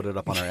when I put it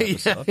up on our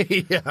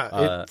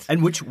episode.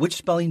 And which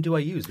spelling do I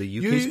use? The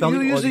UK spelling?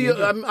 You or use the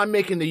English? I'm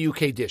making the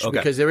UK dish Okay.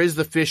 because there is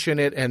the fish in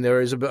it and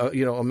there is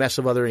a mess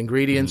of other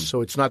ingredients,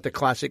 so it's not the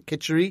classic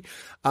khichdi.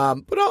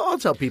 But I'll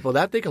tell people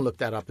that. They can look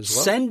that up as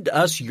well. Send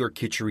us your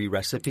khichdi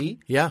recipe.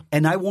 Yeah.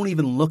 And I won't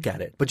even look at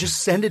it, but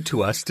just send it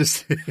to us.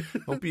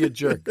 Don't be a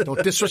jerk.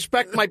 Don't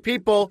disrespect my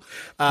people.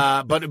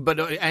 But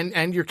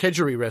your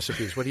khichdi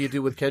recipes. What do you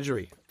do with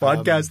khichdi?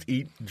 Podcast,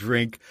 eat,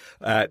 drink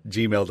at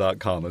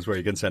gmail.com is where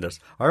you can send us.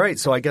 All right.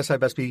 So I guess I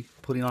best be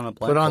putting on a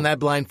blindfold. Put on that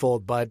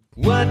blindfold, bud.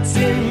 What's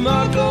in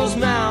Marco's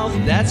mouth?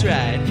 That's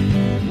right.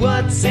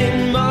 What's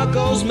in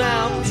Marco's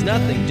mouth? It's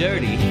nothing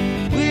dirty.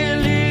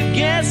 Will he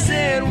guess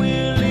it?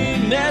 Will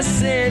he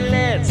mess it?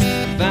 Let's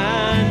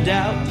find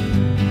out.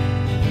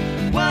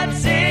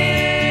 What's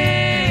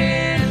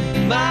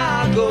in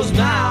Marco's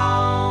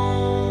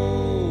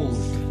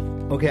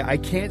mouth? Okay. I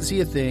can't see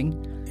a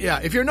thing. Yeah,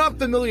 if you're not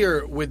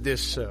familiar with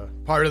this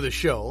part of the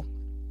show,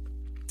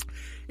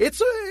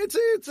 it's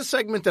a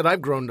segment that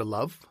I've grown to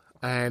love,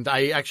 and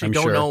I actually I'm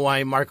don't sure. know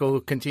why Marco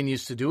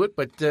continues to do it,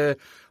 but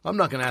I'm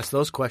not going to ask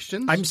those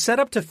questions. I'm set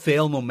up to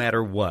fail no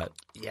matter what.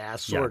 yeah,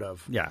 sort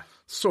of. Yeah.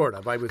 Sort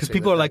of. I would Because say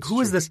people are like, that's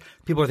who is true. this?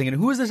 People are thinking,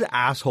 who is this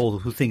asshole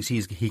who thinks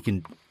he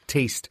can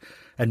taste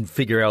and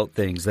figure out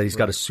things, that he's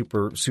got a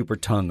super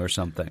tongue or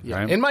something,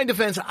 right? In my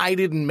defense, I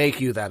didn't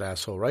make you that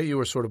asshole, right? You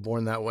were sort of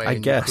born that way. I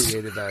and guess. You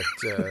created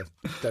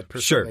that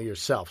persona Sure.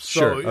 yourself. So,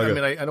 Sure, I okay.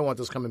 mean, I don't want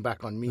this coming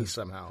back on me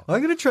somehow.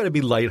 I'm going to try to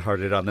be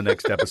lighthearted on the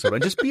next episode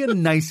and just be a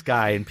nice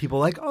guy. And people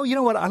are like, oh, you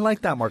know what? I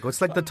like that, Marco. It's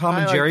like the Tom I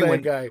and like Jerry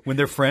that guy. when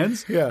they're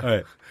friends. Yeah. All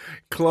right.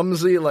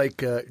 Clumsy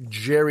like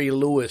Jerry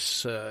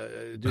Lewis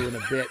doing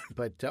a bit.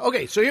 But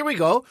okay, so here we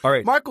go. All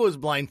right. Marco is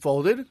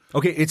blindfolded.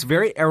 Okay, it's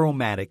very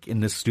aromatic in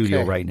the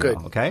studio right now. Good,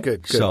 Okay,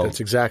 good. So That's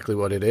exactly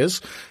what it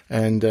is.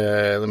 And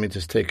let me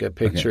just take a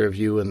picture of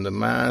you in the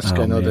mask.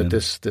 Oh, I know man.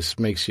 that this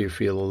makes you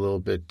feel a little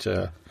bit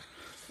I'm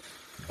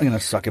going to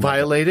suck him.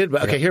 violated.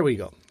 But okay, here we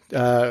go.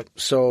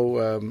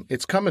 So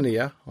it's coming to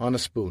you on a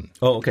spoon.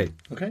 Oh, okay.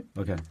 Okay.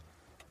 Okay.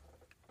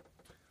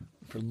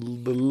 For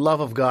the love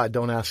of God,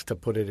 don't ask to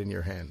put it in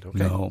your hand. Okay.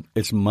 No,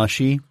 it's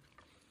mushy.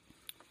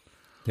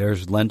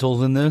 There's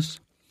lentils in this.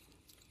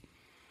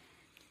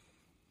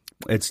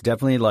 It's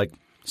definitely like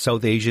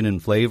South Asian in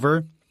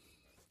flavor.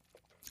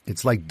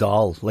 It's like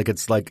dal.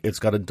 It's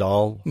got a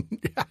dal.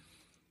 Yeah.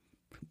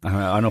 I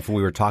don't know if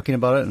we were talking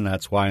about it, and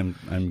that's why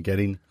I'm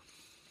getting.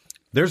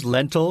 There's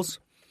lentils.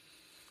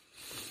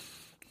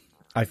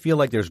 I feel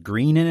like there's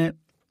green in it.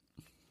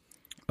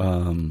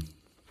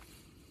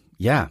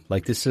 Yeah,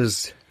 like this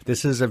is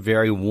a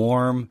very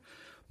warm.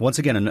 Once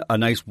again, a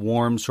nice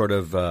warm sort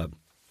of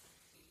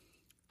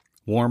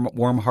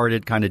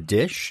warm-hearted kind of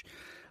dish.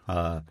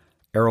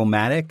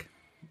 Aromatic.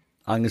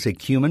 I'm going to say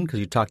cumin because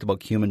you talked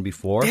about cumin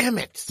before. Damn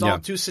it! It's all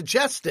too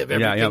suggestive.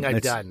 Everything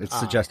I've done. It's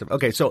suggestive.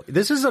 Okay, so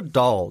this is a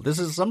dal. This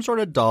is some sort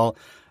of dal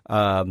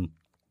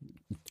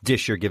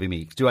dish you're giving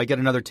me. Do I get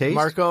another taste?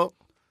 Marco,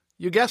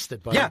 you guessed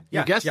it, buddy. Yeah,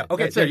 you guessed yeah. it.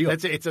 Okay, That's there it. you go.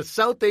 That's it. It's a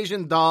South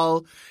Asian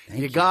dal.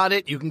 You got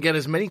it. You can get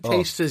as many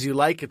tastes as you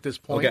like at this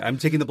point. Okay, I'm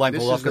taking the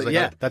blindfold This off is because the-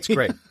 yeah. that's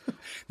great.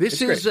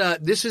 This is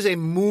a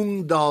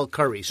moong dal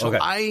curry. So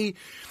Okay.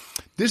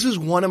 this is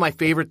one of my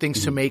favorite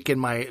things to make in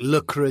my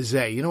le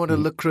creuset. You know what a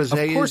le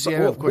creuset Of course, is?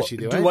 Yeah, of course you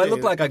do. Do I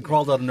look like I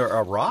crawled under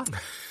a rock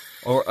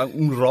or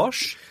un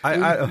roche?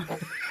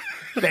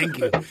 Thank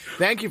you.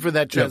 Thank you for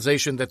that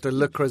translation that the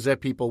Le Creuset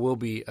people will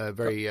be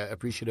very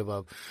appreciative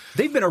of.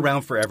 They've been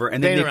around forever,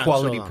 and they Been make around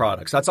quality so long.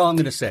 products. That's all I'm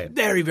going to say.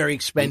 Very, very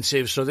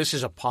expensive. So this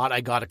is a pot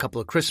I got a couple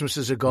of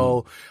Christmases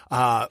ago.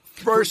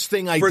 First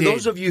thing I For did.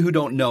 those of you who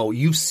don't know,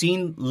 you've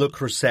seen Le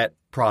Creuset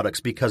products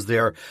because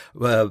they're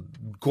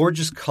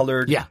gorgeous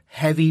colored,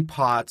 heavy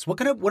pots. What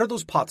are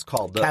those pots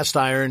called? Cast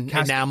iron,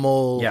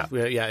 enamel,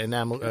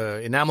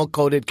 enamel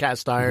coated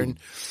cast iron.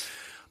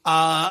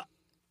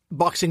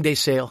 Boxing Day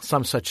sale,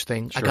 some such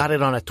thing. Sure. I got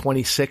it on a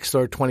 26th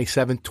or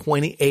 27th,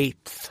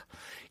 28th.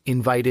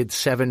 Invited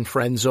 7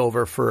 friends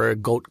over for a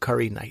goat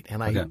curry night,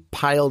 and I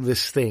piled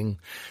this thing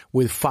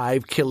with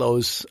 5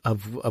 kilos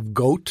of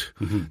goat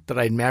that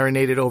I'd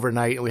marinated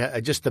overnight. We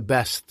had just the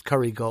best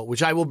curry goat,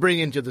 which I will bring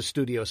into the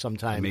studio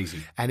sometime.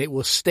 Amazing. And it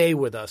will stay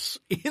with us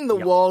in the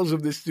walls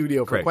of the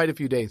studio for quite a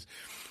few days.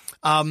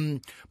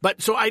 But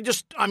so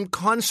I'm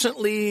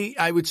constantly,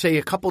 I would say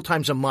a couple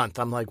times a month,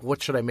 I'm like,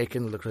 what should I make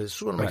in the creuset? This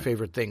is one of my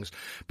favorite things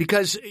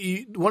because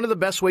one of the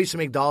best ways to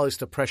make dal is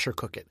to pressure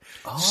cook it.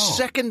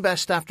 Second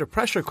best after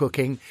pressure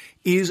cooking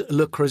is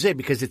le creuset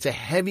because it's a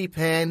heavy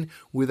pan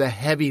with a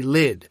heavy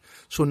lid.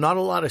 So not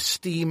a lot of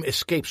steam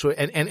escapes. So,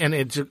 and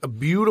it's a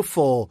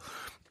beautiful,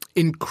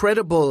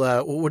 incredible,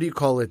 what do you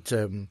call it?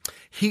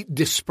 Heat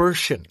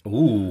dispersion.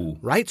 Ooh.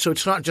 Right? So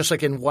it's not just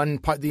like in one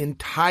pot. The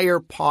entire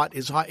pot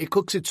is hot. It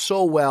cooks it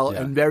so well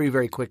and very,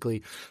 very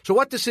quickly. So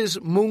what this is,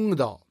 moong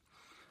dal.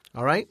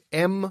 All right?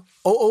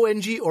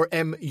 M-O-O-N-G or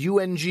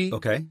M-U-N-G.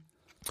 Okay.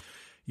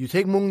 You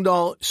take moong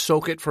dal,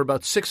 soak it for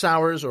about 6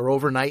 hours or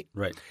overnight.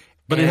 Right.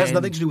 But it has And-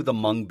 nothing to do with the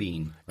mung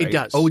bean. Right? It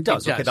does. Oh, it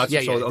does. It Okay, does.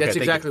 that's Yeah, that's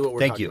exactly what we're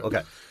Thank talking you. about.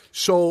 Okay.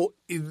 So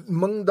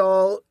moong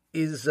dal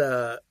is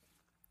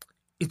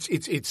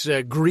it's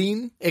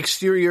green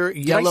exterior,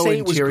 yellow Did I say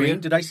it was interior. green?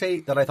 Did I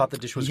say that I thought the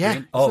dish was Yeah,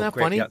 green? isn't that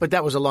great, funny? yeah. But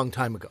that was a long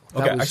time ago.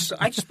 That Okay, was-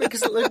 I just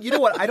because you know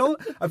what,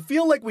 I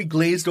feel like we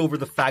glazed over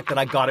the fact that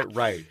I got it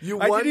right. I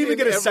won didn't even in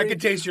get a every-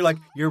 second taste. You're like,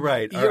 you're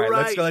right. All You're right,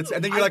 let's right. go.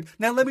 And then you're like,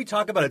 now let me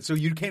talk about it so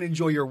you can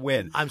enjoy your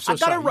win. I'm so I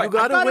got sorry. it right. You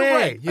gotta I got it win.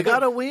 right. You I got-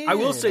 gotta win. I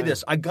will say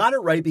this: I got it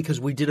right because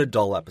we did a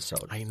dull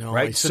episode. I know.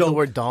 Right? I said the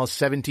word dal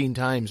 17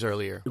 times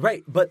earlier.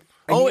 Right, but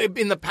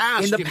In the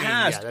past. in the you mean.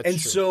 past, Yeah, that's and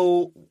true.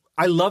 so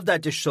I love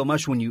that dish so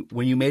much when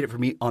you made it for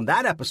me on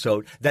that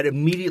episode that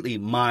immediately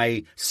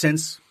my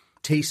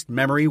taste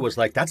memory was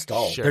like, that's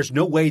dal. Sure. There's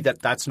no way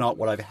that that's not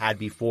what I've had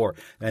before,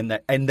 and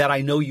that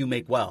I know you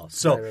make well.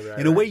 So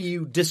in a way,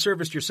 you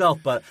disserviced yourself.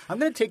 But I'm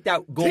going to take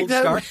that gold Take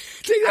that, star.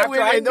 take that after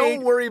win I and don't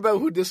made- worry about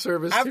who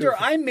disserviced after who.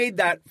 I made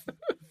that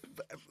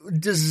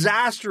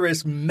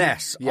disastrous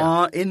mess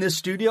in this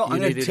studio, I'm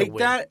going to needed a take win.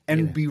 that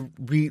and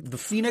be the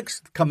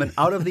phoenix coming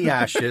out of the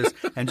ashes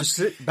and just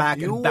sit back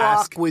You and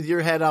bask. walk with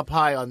your head up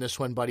high on this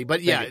one, buddy.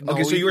 But yeah.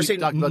 Okay, so you were saying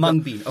talked about mung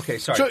that. bean. Okay,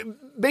 sorry. So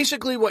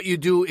Basically, what you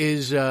do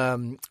is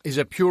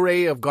a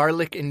puree of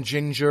garlic and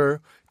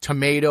ginger,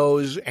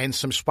 tomatoes, and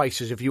some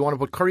spices. If you want to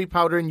put curry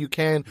powder in, you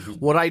can.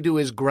 What I do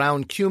is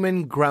ground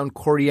cumin, ground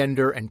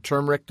coriander, and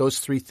turmeric, those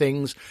three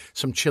things,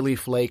 some chili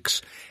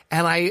flakes.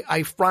 And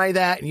I fry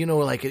that, and,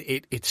 like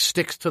it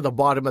sticks to the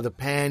bottom of the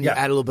pan. You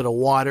add a little bit of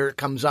water. It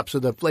comes up so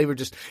the flavor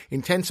just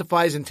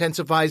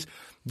intensifies.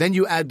 Then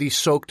you add these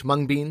soaked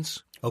mung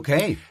beans.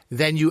 Okay.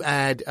 Then you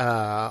add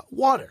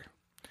water.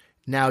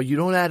 Now, you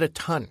don't add a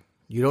ton.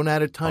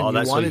 Oh,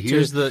 that's so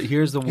here's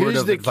the word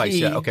of advice. Key,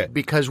 Yeah, okay.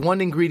 Because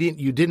one ingredient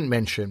you didn't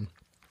mention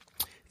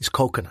is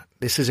coconut.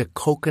 This is a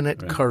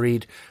coconut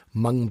curried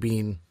mung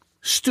bean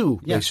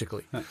stew,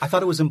 basically. I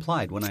thought it was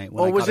implied when I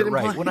got it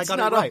right. When I got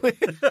it right.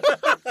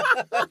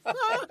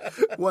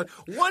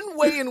 One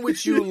way in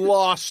which you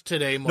lost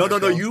today, Marco.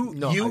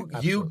 No.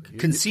 You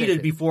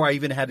conceded before I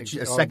even had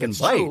a second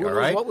bite. Who knows all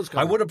right, what was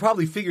coming? I would have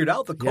probably figured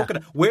out the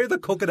coconut, where the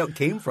coconut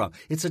came from.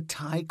 It's a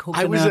Thai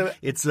coconut.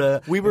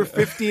 We were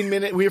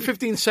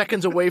 15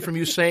 seconds away from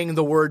you saying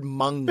the word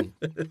mung.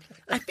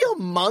 I feel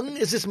mung.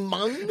 Is this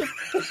mung?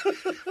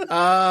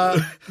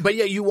 But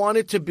yeah, you want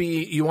it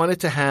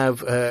to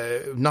have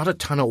not a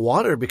ton of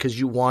water because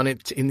you want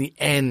it in the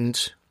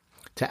end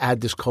to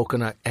add this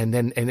coconut, and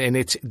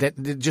it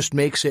just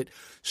makes it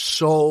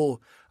so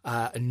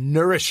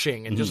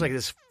nourishing and just like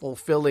this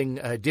fulfilling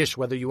dish.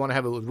 Whether you want to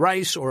have it with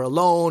rice or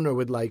alone, or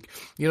with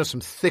some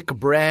thick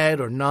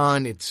bread or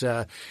naan,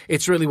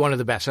 it's really one of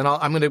the best. And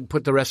I'm going to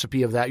put the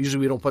recipe of that.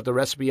 Usually we don't put the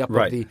recipe up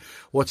of the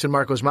What's in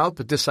Marco's Mouth,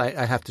 but this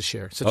I have to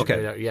share. Such a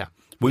great,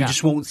 We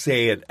just won't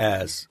say it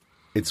as.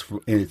 It's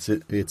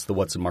the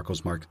What's in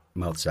Marco's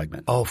Mouth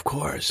segment. Oh, of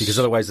course. Because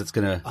otherwise it's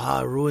going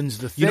to... ruins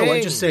the thing. You know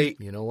what? Just say...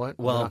 You know what?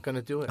 Well, we're not going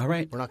to do it. All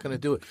right. We're not going to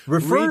do it.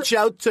 Reach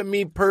out to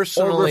me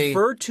personally. Or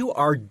refer to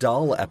our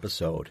dal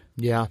episode.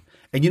 Yeah.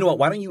 And you know what?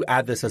 Why don't you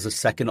add this as a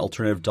second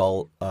alternative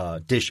dal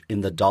dish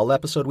in the dal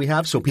episode we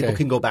have, so people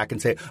can go back and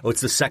say, "Oh,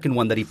 it's the second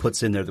one that he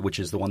puts in there, which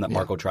is the one that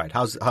Marco tried."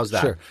 How's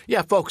that? Sure.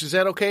 Yeah, folks. Is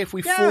that okay if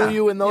we fool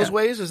you in those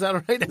ways? Is that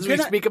all right? As we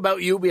speak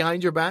about you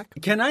behind your back.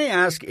 Can I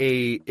ask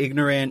a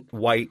ignorant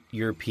white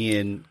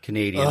European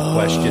Canadian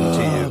question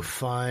to you? Oh,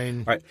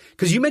 fine. All right,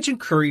 because you mentioned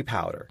curry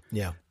powder.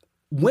 Yeah.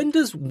 When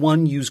does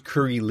one use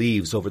curry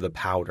leaves over the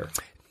powder?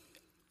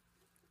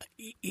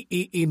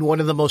 In one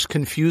of the most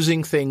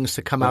confusing things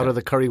to come out of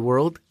the curry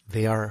world,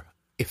 they are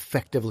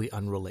effectively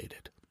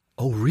unrelated.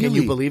 Oh, really? Can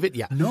you believe it?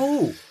 Yeah.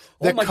 No.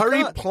 The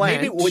curry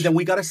plant. Maybe then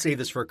we got to save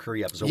this for a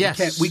curry episode.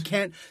 Yes. We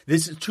can't.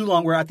 This is too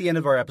long. We're at the end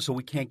of our episode.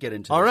 We can't get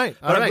into this. All right.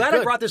 But I'm glad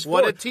I brought this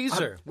forward. What a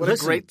teaser. A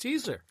great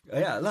teaser.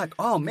 Yeah. Like,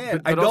 oh, man.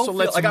 But I don't also feel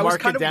let's like I was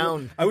mark kind it of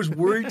down. I was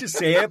worried to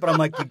say it, but I'm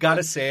like, you got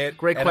to say it.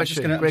 Great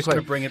question. I'm just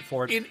going to bring it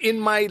forward. In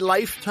my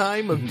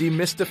lifetime of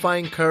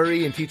demystifying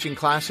curry and teaching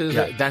classes,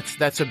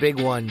 that's a big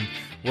one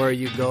where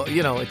you go,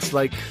 it's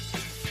like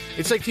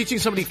teaching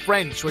somebody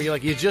French, where you're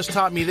like, you just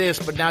taught me this,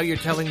 but now you're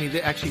telling me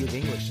that actually in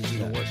English is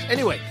even worse.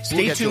 Anyway,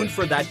 stay tuned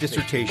for that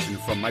dissertation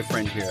from my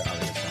friend here, Ali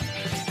Hassan.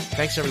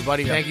 Thanks,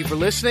 everybody. Thank you for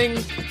listening.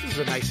 This is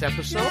a nice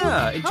episode.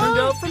 Yeah, it turned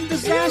out from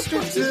disaster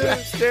to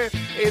disaster.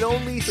 It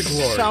only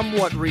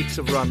somewhat reeks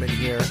of rum in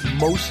here.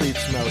 Mostly it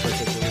smells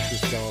like a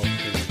delicious dough.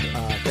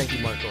 Thank you,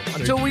 Marco.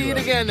 Until we eat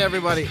again,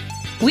 everybody.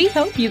 We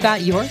hope you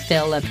got your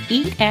fill of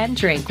Eat and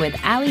Drink with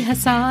Ali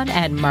Hassan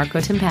and Marco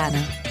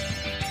Timpano.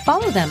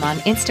 Follow them on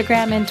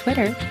Instagram and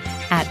Twitter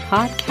at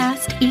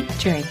Podcast Eat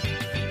Drink.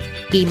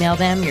 Email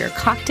them your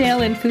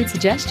cocktail and food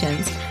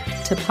suggestions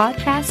to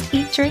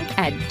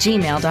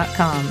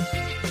podcasteatdrink@gmail.com.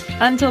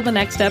 Until the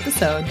next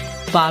episode,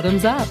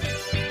 bottoms up.